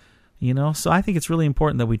them? So I think it's really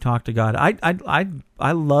important that we talk to God.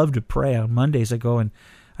 I love to pray on Mondays. I go and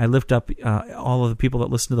I lift up all of the people that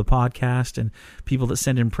listen to the podcast and people that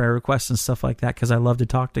send in prayer requests and stuff like that, because I love to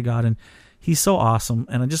talk to God, and he's so awesome.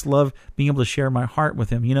 And I just love being able to share my heart with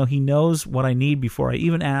him. He knows what I need before I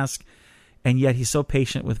even ask, and yet he's so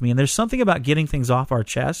patient with me. And there's something about getting things off our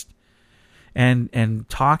chest and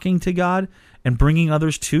talking to God and bringing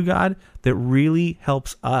others to God that really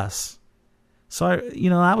helps us. So,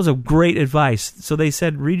 that was a great advice. So they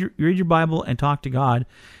said, read your Bible and talk to God.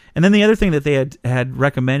 And then the other thing that they had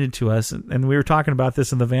recommended to us, and we were talking about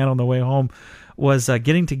this in the van on the way home, was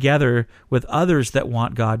getting together with others that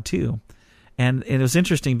want God too. And it was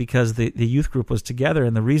interesting because the youth group was together,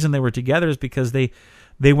 and the reason they were together is because they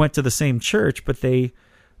went to the same church, but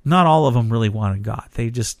not all of them really wanted God.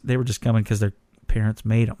 They were just coming because their parents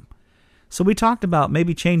made them. So we talked about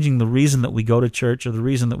maybe changing the reason that we go to church, or the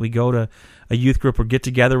reason that we go to a youth group or get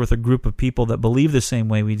together with a group of people that believe the same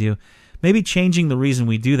way we do. Maybe changing the reason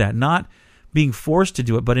we do that, not being forced to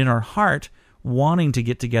do it, but in our heart wanting to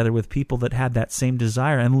get together with people that had that same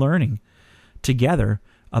desire and learning together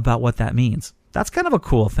about what that means. That's kind of a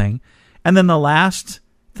cool thing. And then the last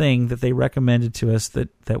thing that they recommended to us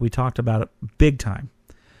that we talked about big time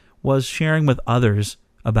was sharing with others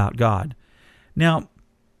about God. Now,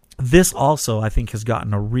 this also, I think, has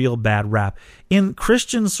gotten a real bad rap. In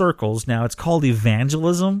Christian circles now, it's called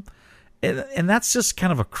evangelism, and that's just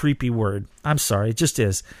kind of a creepy word. I'm sorry, it just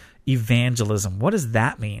is. Evangelism. What does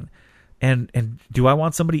that mean? And do I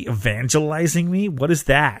want somebody evangelizing me? What is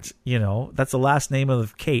that? That's the last name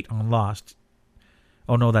of Kate on Lost.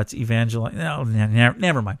 Oh, no, that's evangelize. No,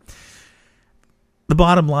 never mind. The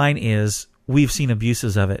bottom line is we've seen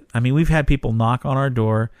abuses of it. I mean, we've had people knock on our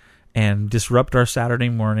door and disrupt our Saturday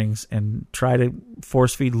mornings and try to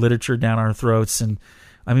force feed literature down our throats. And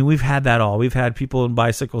I mean, we've had that all. We've had people in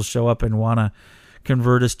bicycles show up and want to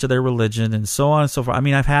convert us to their religion and so on and so forth. I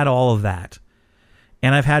mean, I've had all of that.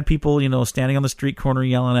 And I've had people, standing on the street corner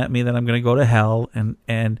yelling at me that I'm going to go to hell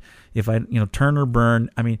and if I, turn or burn.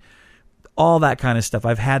 I mean, all that kind of stuff.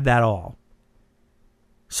 I've had that all.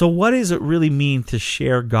 So what does it really mean to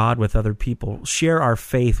share God with other people, share our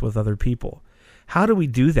faith with other people? How do we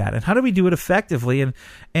do that? And how do we do it effectively?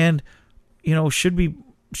 And should we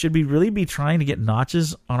really be trying to get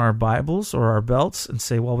notches on our Bibles or our belts and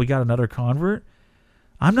say, well, we got another convert?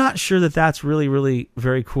 I'm not sure that that's really, really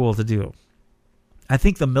very cool to do. I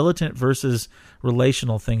think the militant versus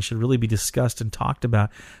relational thing should really be discussed and talked about.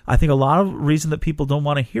 I think a lot of the reason that people don't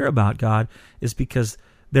want to hear about God is because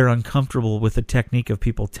they're uncomfortable with the technique of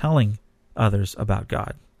people telling others about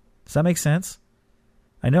God. Does that make sense?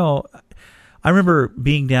 I know. I remember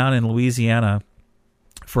being down in Louisiana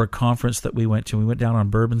for a conference that we went to. We went down on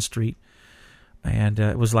Bourbon Street, and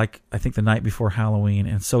it was I think the night before Halloween,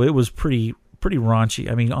 and so it was pretty raunchy.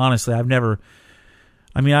 I mean, honestly, I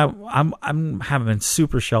haven't been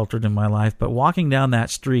super sheltered in my life, but walking down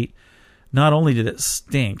that street, not only did it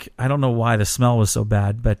stink, I don't know why the smell was so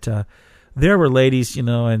bad, but there were ladies,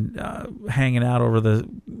 and hanging out over the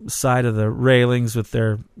side of the railings with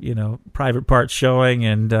their, private parts showing,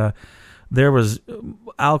 and there was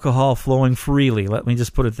alcohol flowing freely. Let me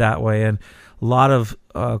just put it that way, and a lot of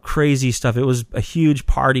crazy stuff. It was a huge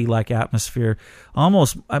party-like atmosphere,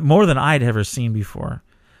 almost more than I'd ever seen before.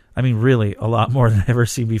 I mean, really, a lot more than I've ever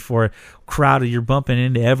seen before. Crowded, you're bumping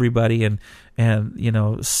into everybody, and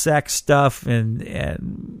sex stuff, and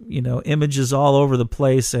images all over the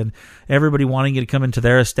place, and everybody wanting you to come into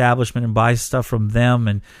their establishment and buy stuff from them,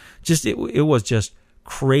 and just it was just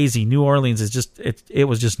crazy. New Orleans is just it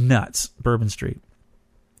was just nuts. Bourbon Street.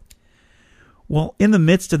 Well, in the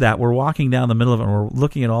midst of that, we're walking down the middle of it, and we're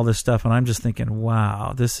looking at all this stuff, and I'm just thinking,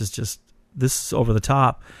 wow, this is over the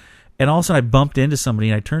top. And all of a sudden I bumped into somebody,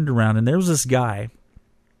 and I turned around, and there was this guy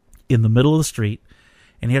in the middle of the street,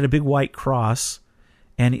 and he had a big white cross,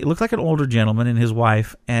 and it looked like an older gentleman and his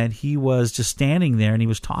wife, and he was just standing there, and he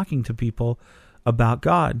was talking to people about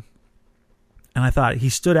God. And I thought he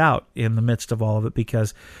stood out in the midst of all of it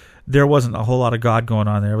because there wasn't a whole lot of God going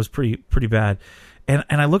on there. It was pretty bad. And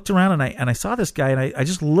I looked around and I saw this guy, and I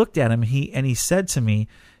just looked at him, and he said to me,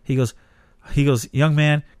 he goes, young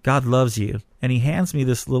man, God loves you. And he hands me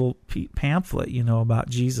this little pamphlet, about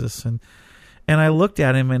Jesus. And I looked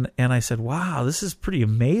at him and I said, wow, this is pretty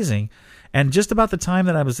amazing. And just about the time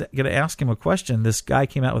that I was going to ask him a question, this guy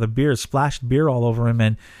came out with a beer, splashed beer all over him,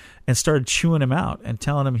 and started chewing him out and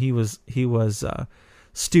telling him he was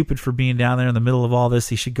stupid for being down there in the middle of all this.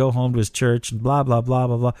 He should go home to his church and blah, blah, blah,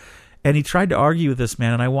 blah, blah. And he tried to argue with this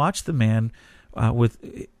man, and I watched the man with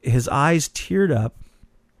his eyes teared up,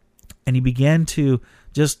 and he began to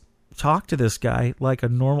just talk to this guy like a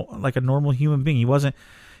normal human being. He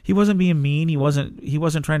wasn't being mean. He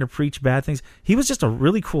wasn't trying to preach bad things. He was just a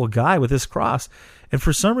really cool guy with his cross. And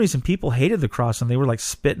for some reason, people hated the cross, and they were like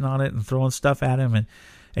spitting on it and throwing stuff at him.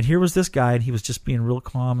 And here was this guy, and he was just being real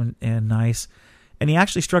calm and nice. And he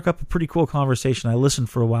actually struck up a pretty cool conversation. I listened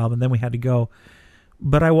for a while, but then we had to go.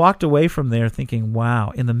 But I walked away from there thinking, wow,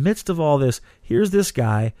 in the midst of all this, here's this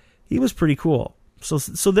guy. He was pretty cool. So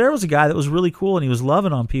there was a guy that was really cool, and he was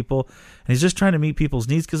loving on people, and he's just trying to meet people's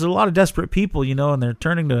needs, because there are a lot of desperate people, and they're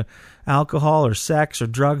turning to alcohol or sex or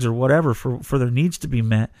drugs or whatever for their needs to be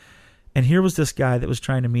met. And here was this guy that was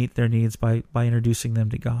trying to meet their needs by introducing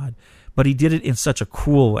them to God. But he did it in such a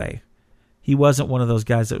cool way. He wasn't one of those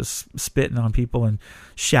guys that was spitting on people and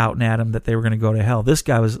shouting at them that they were going to go to hell. This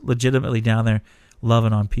guy was legitimately down there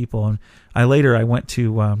loving on people. And I went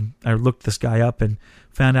to, I looked this guy up and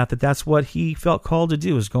found out that that's what he felt called to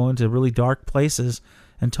do, is go into really dark places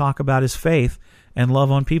and talk about his faith and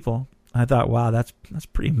love on people. I thought, wow, that's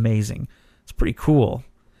pretty amazing. It's pretty cool.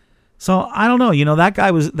 So I don't know, that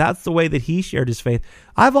guy that's the way that he shared his faith.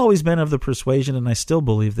 I've always been of the persuasion, and I still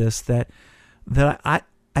believe this, that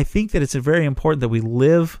I think that it's very important that we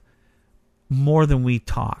live more than we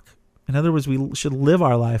talk. In other words, we should live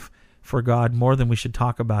our life for God more than we should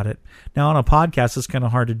talk about it. Now, on a podcast, it's kind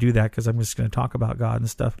of hard to do that because I'm just going to talk about God and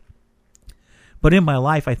stuff. But in my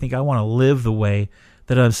life, I think I want to live the way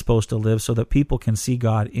that I'm supposed to live so that people can see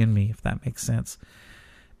God in me, if that makes sense.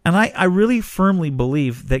 And I really firmly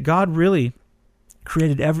believe that God really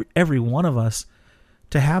created every one of us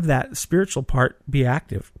to have that spiritual part be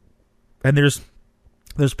active. And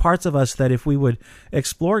there's parts of us that if we would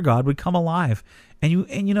explore God would come alive. And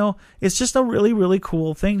it's just a really, really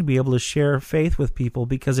cool thing to be able to share faith with people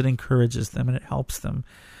because it encourages them and it helps them.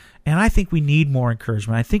 And I think we need more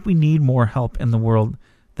encouragement. I think we need more help in the world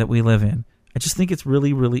that we live in. I just think it's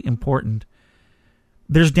really, really important.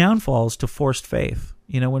 There's downfalls to forced faith.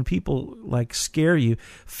 When people scare you,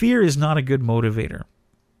 fear is not a good motivator.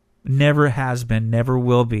 Never has been, never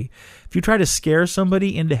will be. If you try to scare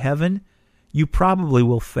somebody into heaven, you probably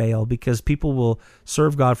will fail because people will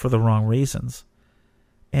serve God for the wrong reasons.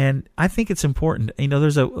 And I think it's important.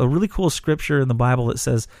 There's a really cool scripture in the Bible that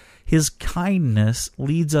says his kindness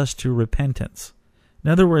leads us to repentance. In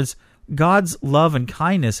other words, God's love and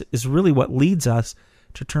kindness is really what leads us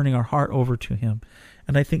to turning our heart over to him.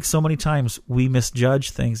 And I think so many times we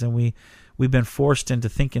misjudge things, and we've been forced into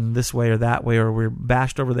thinking this way or that way, or we're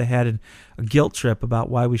bashed over the head in a guilt trip about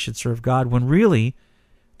why we should serve God, when really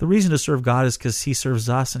the reason to serve God is because he serves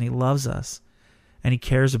us and he loves us. And he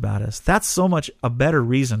cares about us. That's so much a better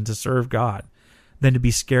reason to serve God than to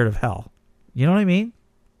be scared of hell. You know what I mean?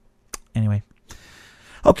 Anyway.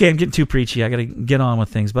 Okay, I'm getting too preachy. I got to get on with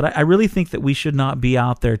things. But I really think that we should not be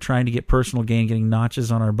out there trying to get personal gain, getting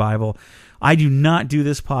notches on our Bible. I do not do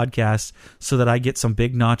this podcast so that I get some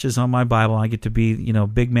big notches on my Bible and I get to be,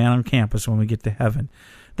 big man on campus when we get to heaven.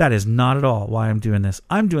 That is not at all why I'm doing this.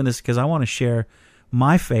 I'm doing this because I want to share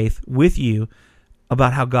my faith with you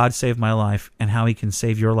about how God saved my life and how he can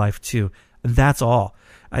save your life too. That's all.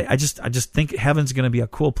 I just think heaven's going to be a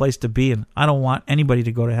cool place to be, and I don't want anybody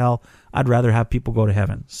to go to hell. I'd rather have people go to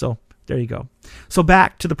heaven. So there you go. So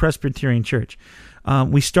back to the Presbyterian Church.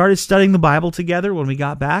 We started studying the Bible together when we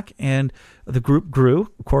got back, and the group grew.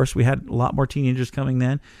 Of course, we had a lot more teenagers coming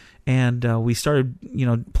then, and we started,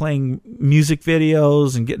 playing music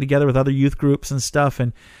videos and getting together with other youth groups and stuff,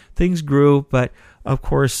 and things grew. But of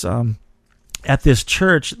course, at this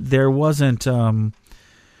church, there wasn't a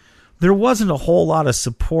whole lot of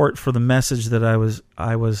support for the message that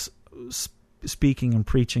I was speaking and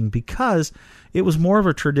preaching, because it was more of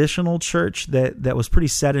a traditional church that was pretty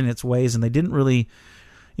set in its ways, and they didn't really,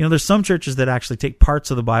 there's some churches that actually take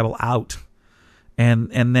parts of the Bible out,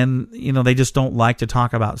 and then they just don't like to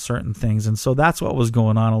talk about certain things, and so that's what was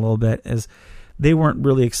going on a little bit. Is they weren't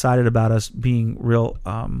really excited about us being real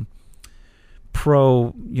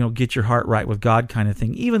pro, get your heart right with God kind of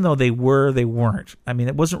thing. Even though they weren't. I mean,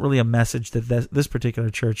 it wasn't really a message that this particular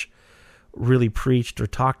church really preached or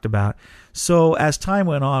talked about. So as time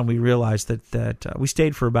went on, we realized that we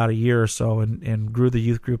stayed for about a year or so and grew the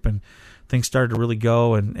youth group, and things started to really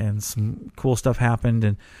go, and some cool stuff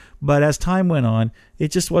happened. But as time went on,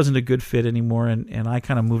 it just wasn't a good fit anymore, and I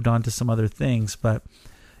kind of moved on to some other things. But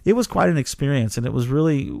it was quite an experience, and it was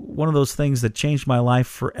really one of those things that changed my life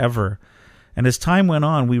forever. And as time went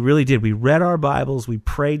on, we really did. We read our Bibles, we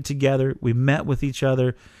prayed together, we met with each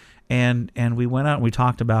other, and we went out and we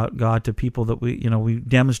talked about God to people that we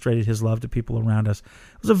demonstrated His love to people around us.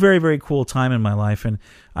 It was a very, very cool time in my life, and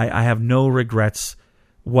I have no regrets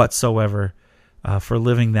whatsoever for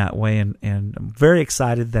living that way, and I'm very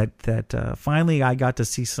excited that finally I got to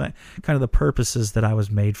see kind of the purposes that I was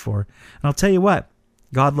made for. And I'll tell you what,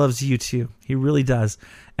 God loves you too. He really does.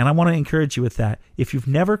 And I want to encourage you with that. If you've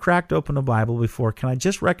never cracked open a Bible before, can I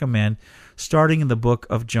just recommend starting in the book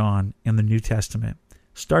of John in the New Testament?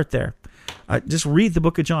 Start there. Just read the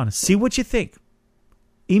book of John. See what you think.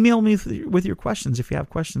 Email me with your questions if you have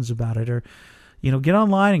questions about it. Or, get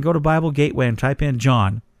online and go to Bible Gateway and type in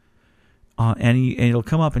John. And it'll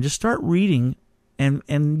come up, and just start reading.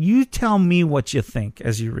 And you tell me what you think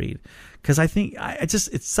as you read. Because I think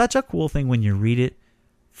it's such a cool thing when you read it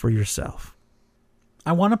for yourself.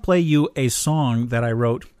 I want to play you a song that I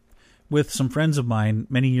wrote with some friends of mine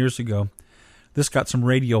many years ago. This got some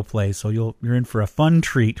radio play, so you're in for a fun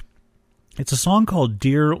treat. It's a song called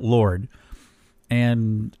Dear Lord,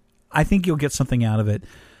 and I think you'll get something out of it.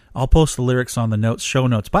 I'll post the lyrics on the show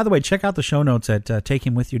notes. By the way, check out the show notes at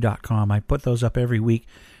takehimwithyou.com. I put those up every week,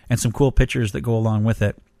 and some cool pictures that go along with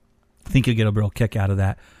it. I think you'll get a real kick out of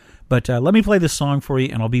that. But let me play this song for you,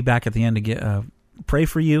 and I'll be back at the end to pray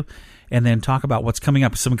for you, and then talk about what's coming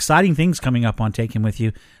up. Some exciting things coming up on Take Him With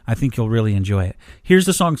You. I think you'll really enjoy it. Here's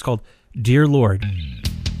the song. It's called Dear Lord.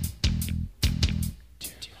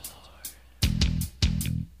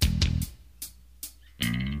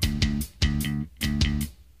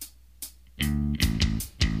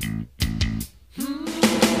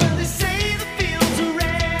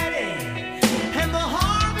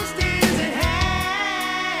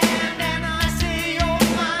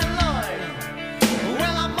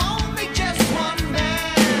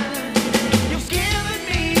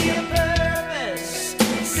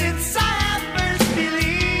 Since I have first believed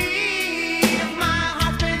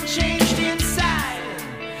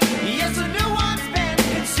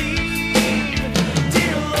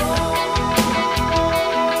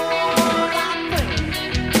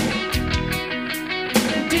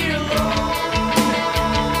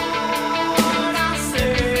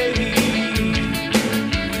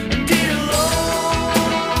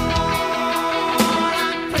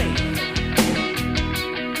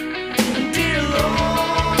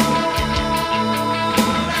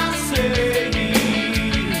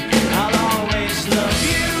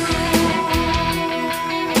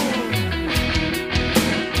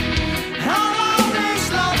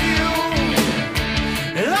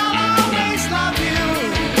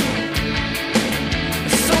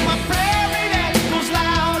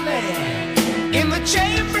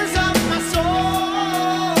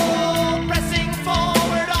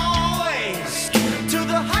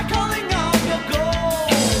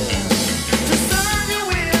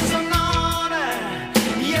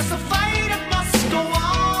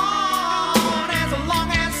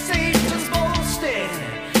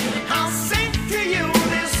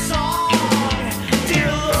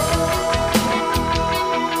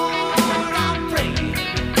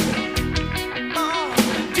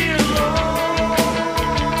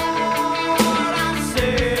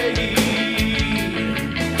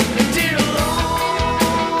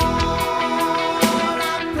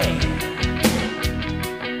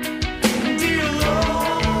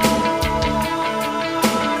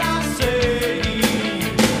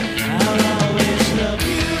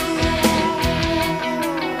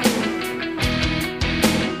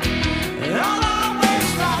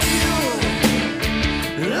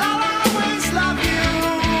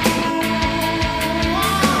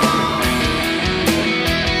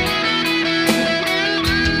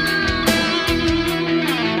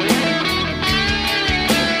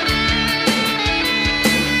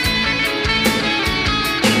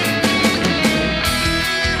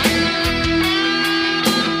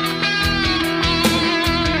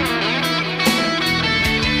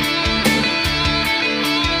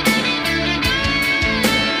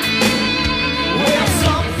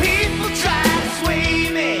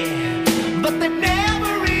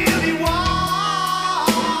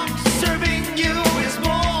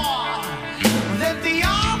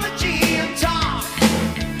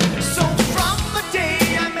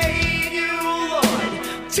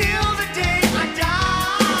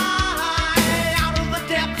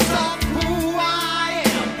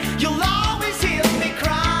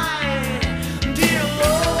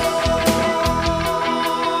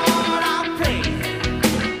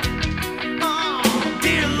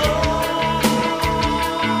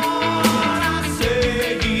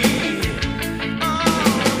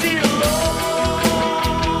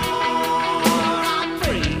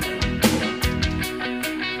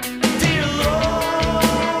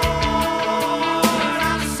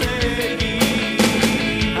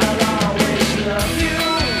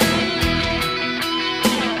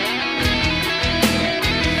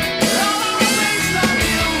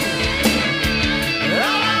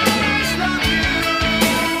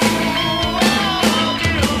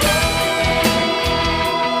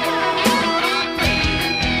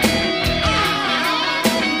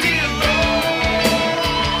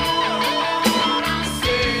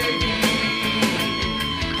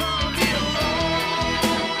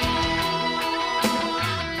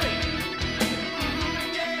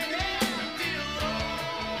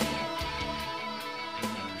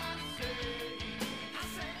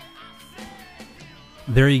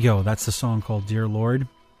There you go. That's the song called Dear Lord.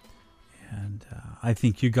 And I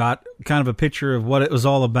think you got kind of a picture of what it was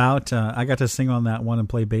all about. I got to sing on that one and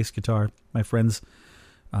play bass guitar. My friends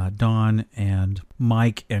Don and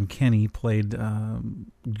Mike and Kenny played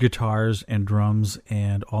guitars and drums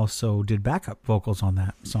and also did backup vocals on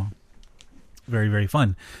that song. Very, very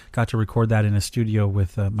fun. Got to record that in a studio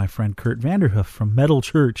with my friend Kurt Vanderhoof from Metal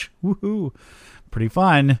Church. Woohoo! Pretty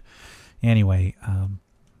fun. Anyway,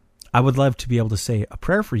 I would love to be able to say a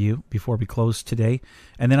prayer for you before we close today.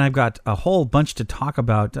 And then I've got a whole bunch to talk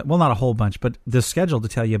about. Well, not a whole bunch, but the schedule to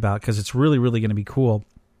tell you about because it's really, really going to be cool.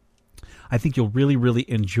 I think you'll really, really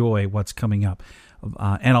enjoy what's coming up.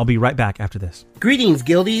 And I'll be right back after this. Greetings,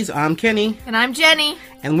 Guildies. I'm Kenny. And I'm Jenny.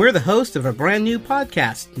 And we're the host of a brand new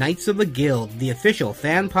podcast, Knights of the Guild, the official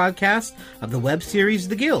fan podcast of the web series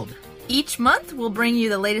The Guild. Each month, we'll bring you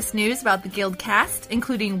the latest news about the Guild cast,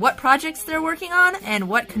 including what projects they're working on and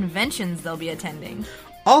what conventions they'll be attending.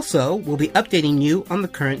 Also, we'll be updating you on the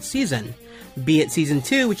current season, be it Season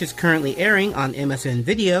 2, which is currently airing on MSN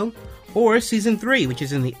Video, or Season 3, which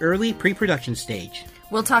is in the early pre-production stage.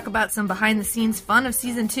 We'll talk about some behind-the-scenes fun of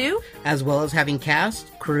Season 2, as well as having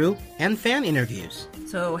cast, crew, and fan interviews.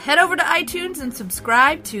 So head over to iTunes and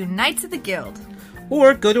subscribe to Knights of the Guild.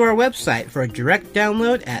 Or go to our website for a direct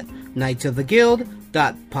download at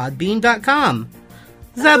knightsoftheguild.podbean.com.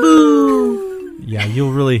 Zaboo! Yeah,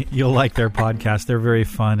 you'll like their podcast. They're very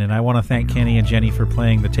fun, and I want to thank Kenny and Jenny for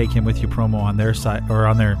playing the Take Him With You promo on their site, or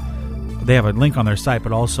on their. They have a link on their site,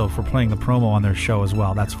 but also for playing the promo on their show as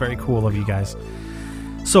well. That's very cool of you guys.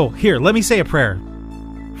 So here, let me say a prayer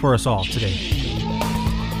for us all today.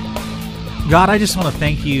 God, I just want to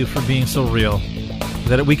thank you for being so real,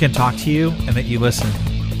 that we can talk to you and that you listen.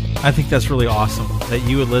 I think that's really awesome that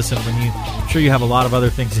you would listen when you. I'm sure you have a lot of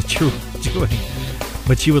other things that you're doing,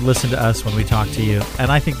 but you would listen to us when we talk to you,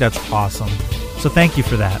 and I think that's awesome. So thank you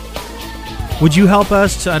for that. Would you help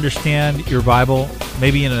us to understand your Bible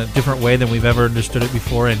maybe in a different way than we've ever understood it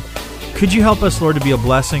before? And could you help us, Lord, to be a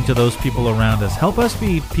blessing to those people around us? Help us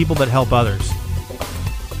be people that help others.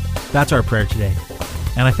 That's our prayer today.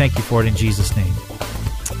 And I thank you for it in Jesus' name.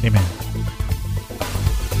 Amen.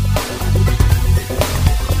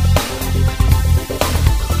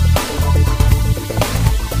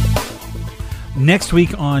 Next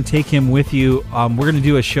week on Take Him With You, we're going to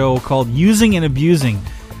do a show called Using and Abusing.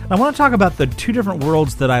 I want to talk about the two different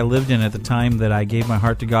worlds that I lived in at the time that I gave my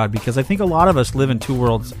heart to God, because I think a lot of us live in two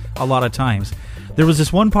worlds a lot of times. There was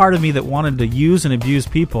this one part of me that wanted to use and abuse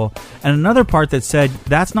people, and another part that said,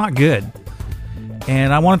 that's not good.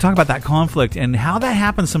 And I want to talk about that conflict and how that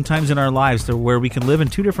happens sometimes in our lives, where we can live in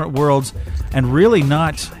two different worlds and really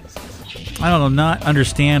not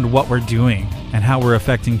understand what we're doing and how we're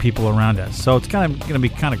affecting people around us. So it's kind of going to be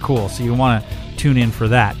kind of cool, so you want to tune in for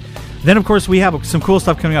that. Then, of course, we have some cool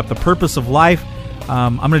stuff coming up. The Purpose of Life.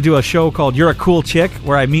 I'm going to do a show called You're a Cool Chick,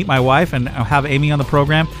 where I meet my wife and I'll have Amy on the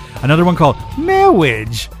program. Another one called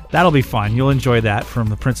Marriage. That'll be fun. You'll enjoy that, from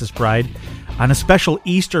The Princess Bride. And a special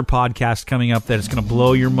Easter podcast coming up that is going to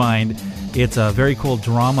blow your mind. It's a very cool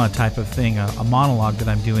drama type of thing, a monologue that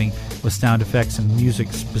I'm doing with sound effects and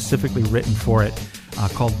music specifically written for it,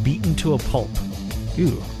 called Beaten to a Pulp.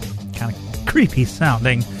 Ooh, kind of creepy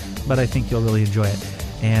sounding, but I think you'll really enjoy it.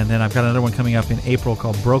 And then I've got another one coming up in April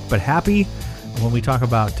called Broke But Happy, when we talk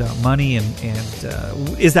about money and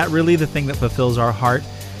is that really the thing that fulfills our heart?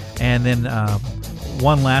 And then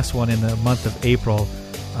one last one in the month of April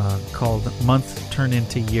called Months Turn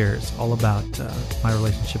Into Years, all about my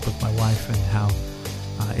relationship with my wife and how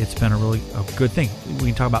it's been a good thing. We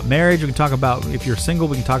can talk about marriage, we can talk about, if you're single,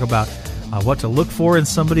 we can talk about what to look for in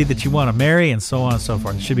somebody that you want to marry, and so on and so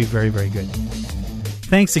forth. It should be very, very good.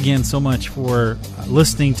 Thanks again so much for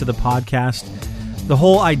listening to the podcast. The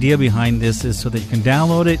whole idea behind this is so that you can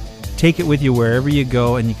download it, take it with you wherever you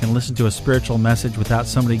go, and you can listen to a spiritual message without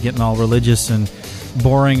somebody getting all religious and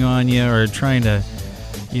boring on you, or trying to,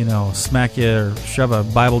 smack you or shove a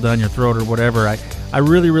Bible down your throat or whatever. I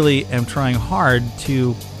really, really am trying hard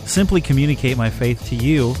to simply communicate my faith to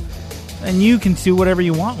you, and you can do whatever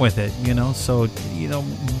you want with it, So,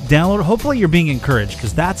 download it. Hopefully you're being encouraged,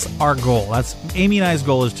 because that's our goal. That's Amy and I's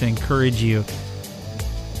goal, is to encourage you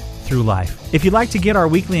through life. If you'd like to get our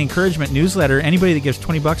weekly encouragement newsletter, anybody that gives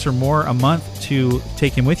 $20 or more a month to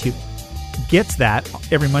Take Him With You gets that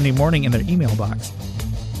every Monday morning in their email box.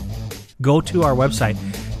 Go to our website,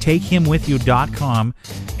 takehimwithyou.com,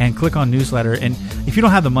 and click on newsletter. And if you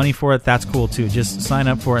don't have the money for it, that's cool too. Just sign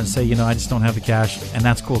up for it and say, I just don't have the cash, and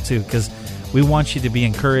that's cool too, because we want you to be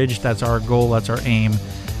encouraged. That's our goal. That's our aim.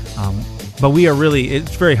 But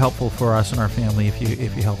it's very helpful for us and our family if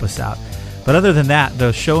you help us out. But other than that,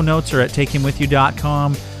 the show notes are at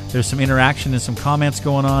takehimwithyou.com. There's some interaction and some comments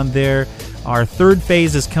going on there. Our third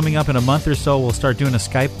phase is coming up in a month or so. We'll start doing a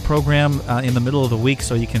Skype program in the middle of the week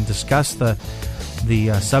so you can discuss the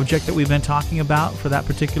subject that we've been talking about for that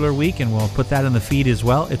particular week, and we'll put that in the feed as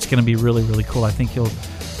well. It's going to be really, really cool. I think you'll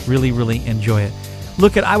really, really enjoy it.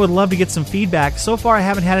 Look, I would love to get some feedback. So far, I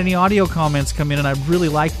haven't had any audio comments come in, and I really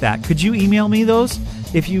like that. Could you email me those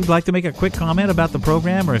if you'd like to make a quick comment about the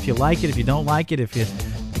program, or if you like it, if you don't like it, if you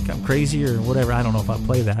think I'm crazy or whatever. I don't know if I'll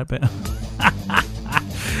play that, but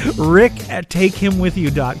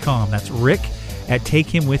rick@takehimwithyou.com. That's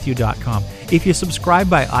rick@takehimwithyou.com. If you subscribe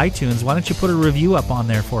by iTunes, why don't you put a review up on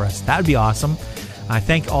there for us? That'd be awesome. I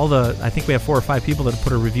think we have 4 or 5 people that have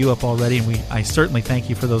put a review up already, and I certainly thank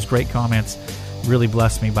you for those great comments. Really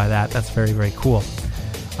blessed me by that. That's very, very cool.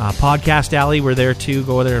 Podcast Alley, we're there too.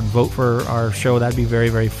 Go there and vote for our show. That'd be very,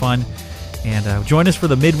 very fun. And join us for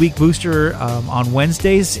the midweek booster on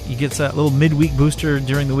Wednesdays. You get a little midweek booster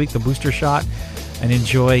during the week, the booster shot, and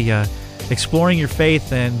enjoy exploring your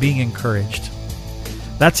faith and being encouraged.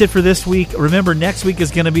 That's it for this week. Remember, next week is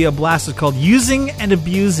going to be a blast. It's called Using and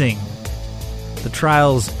Abusing the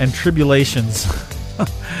Trials and Tribulations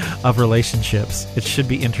of Relationships. It should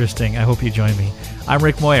be interesting. I hope you join me. I'm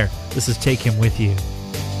Rick Moyer. This is Take Him With You.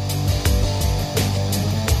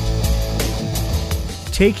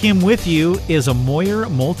 Take Him With You is a Moyer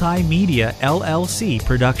Multimedia LLC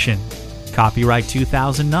production. Copyright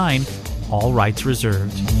 2009. All rights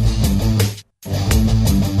reserved.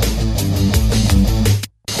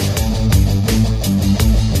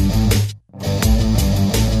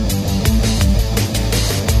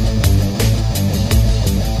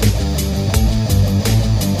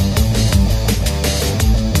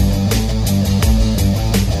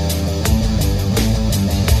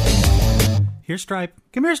 Here's Stripe.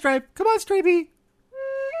 Come here, Stripe. Come on, Stripey.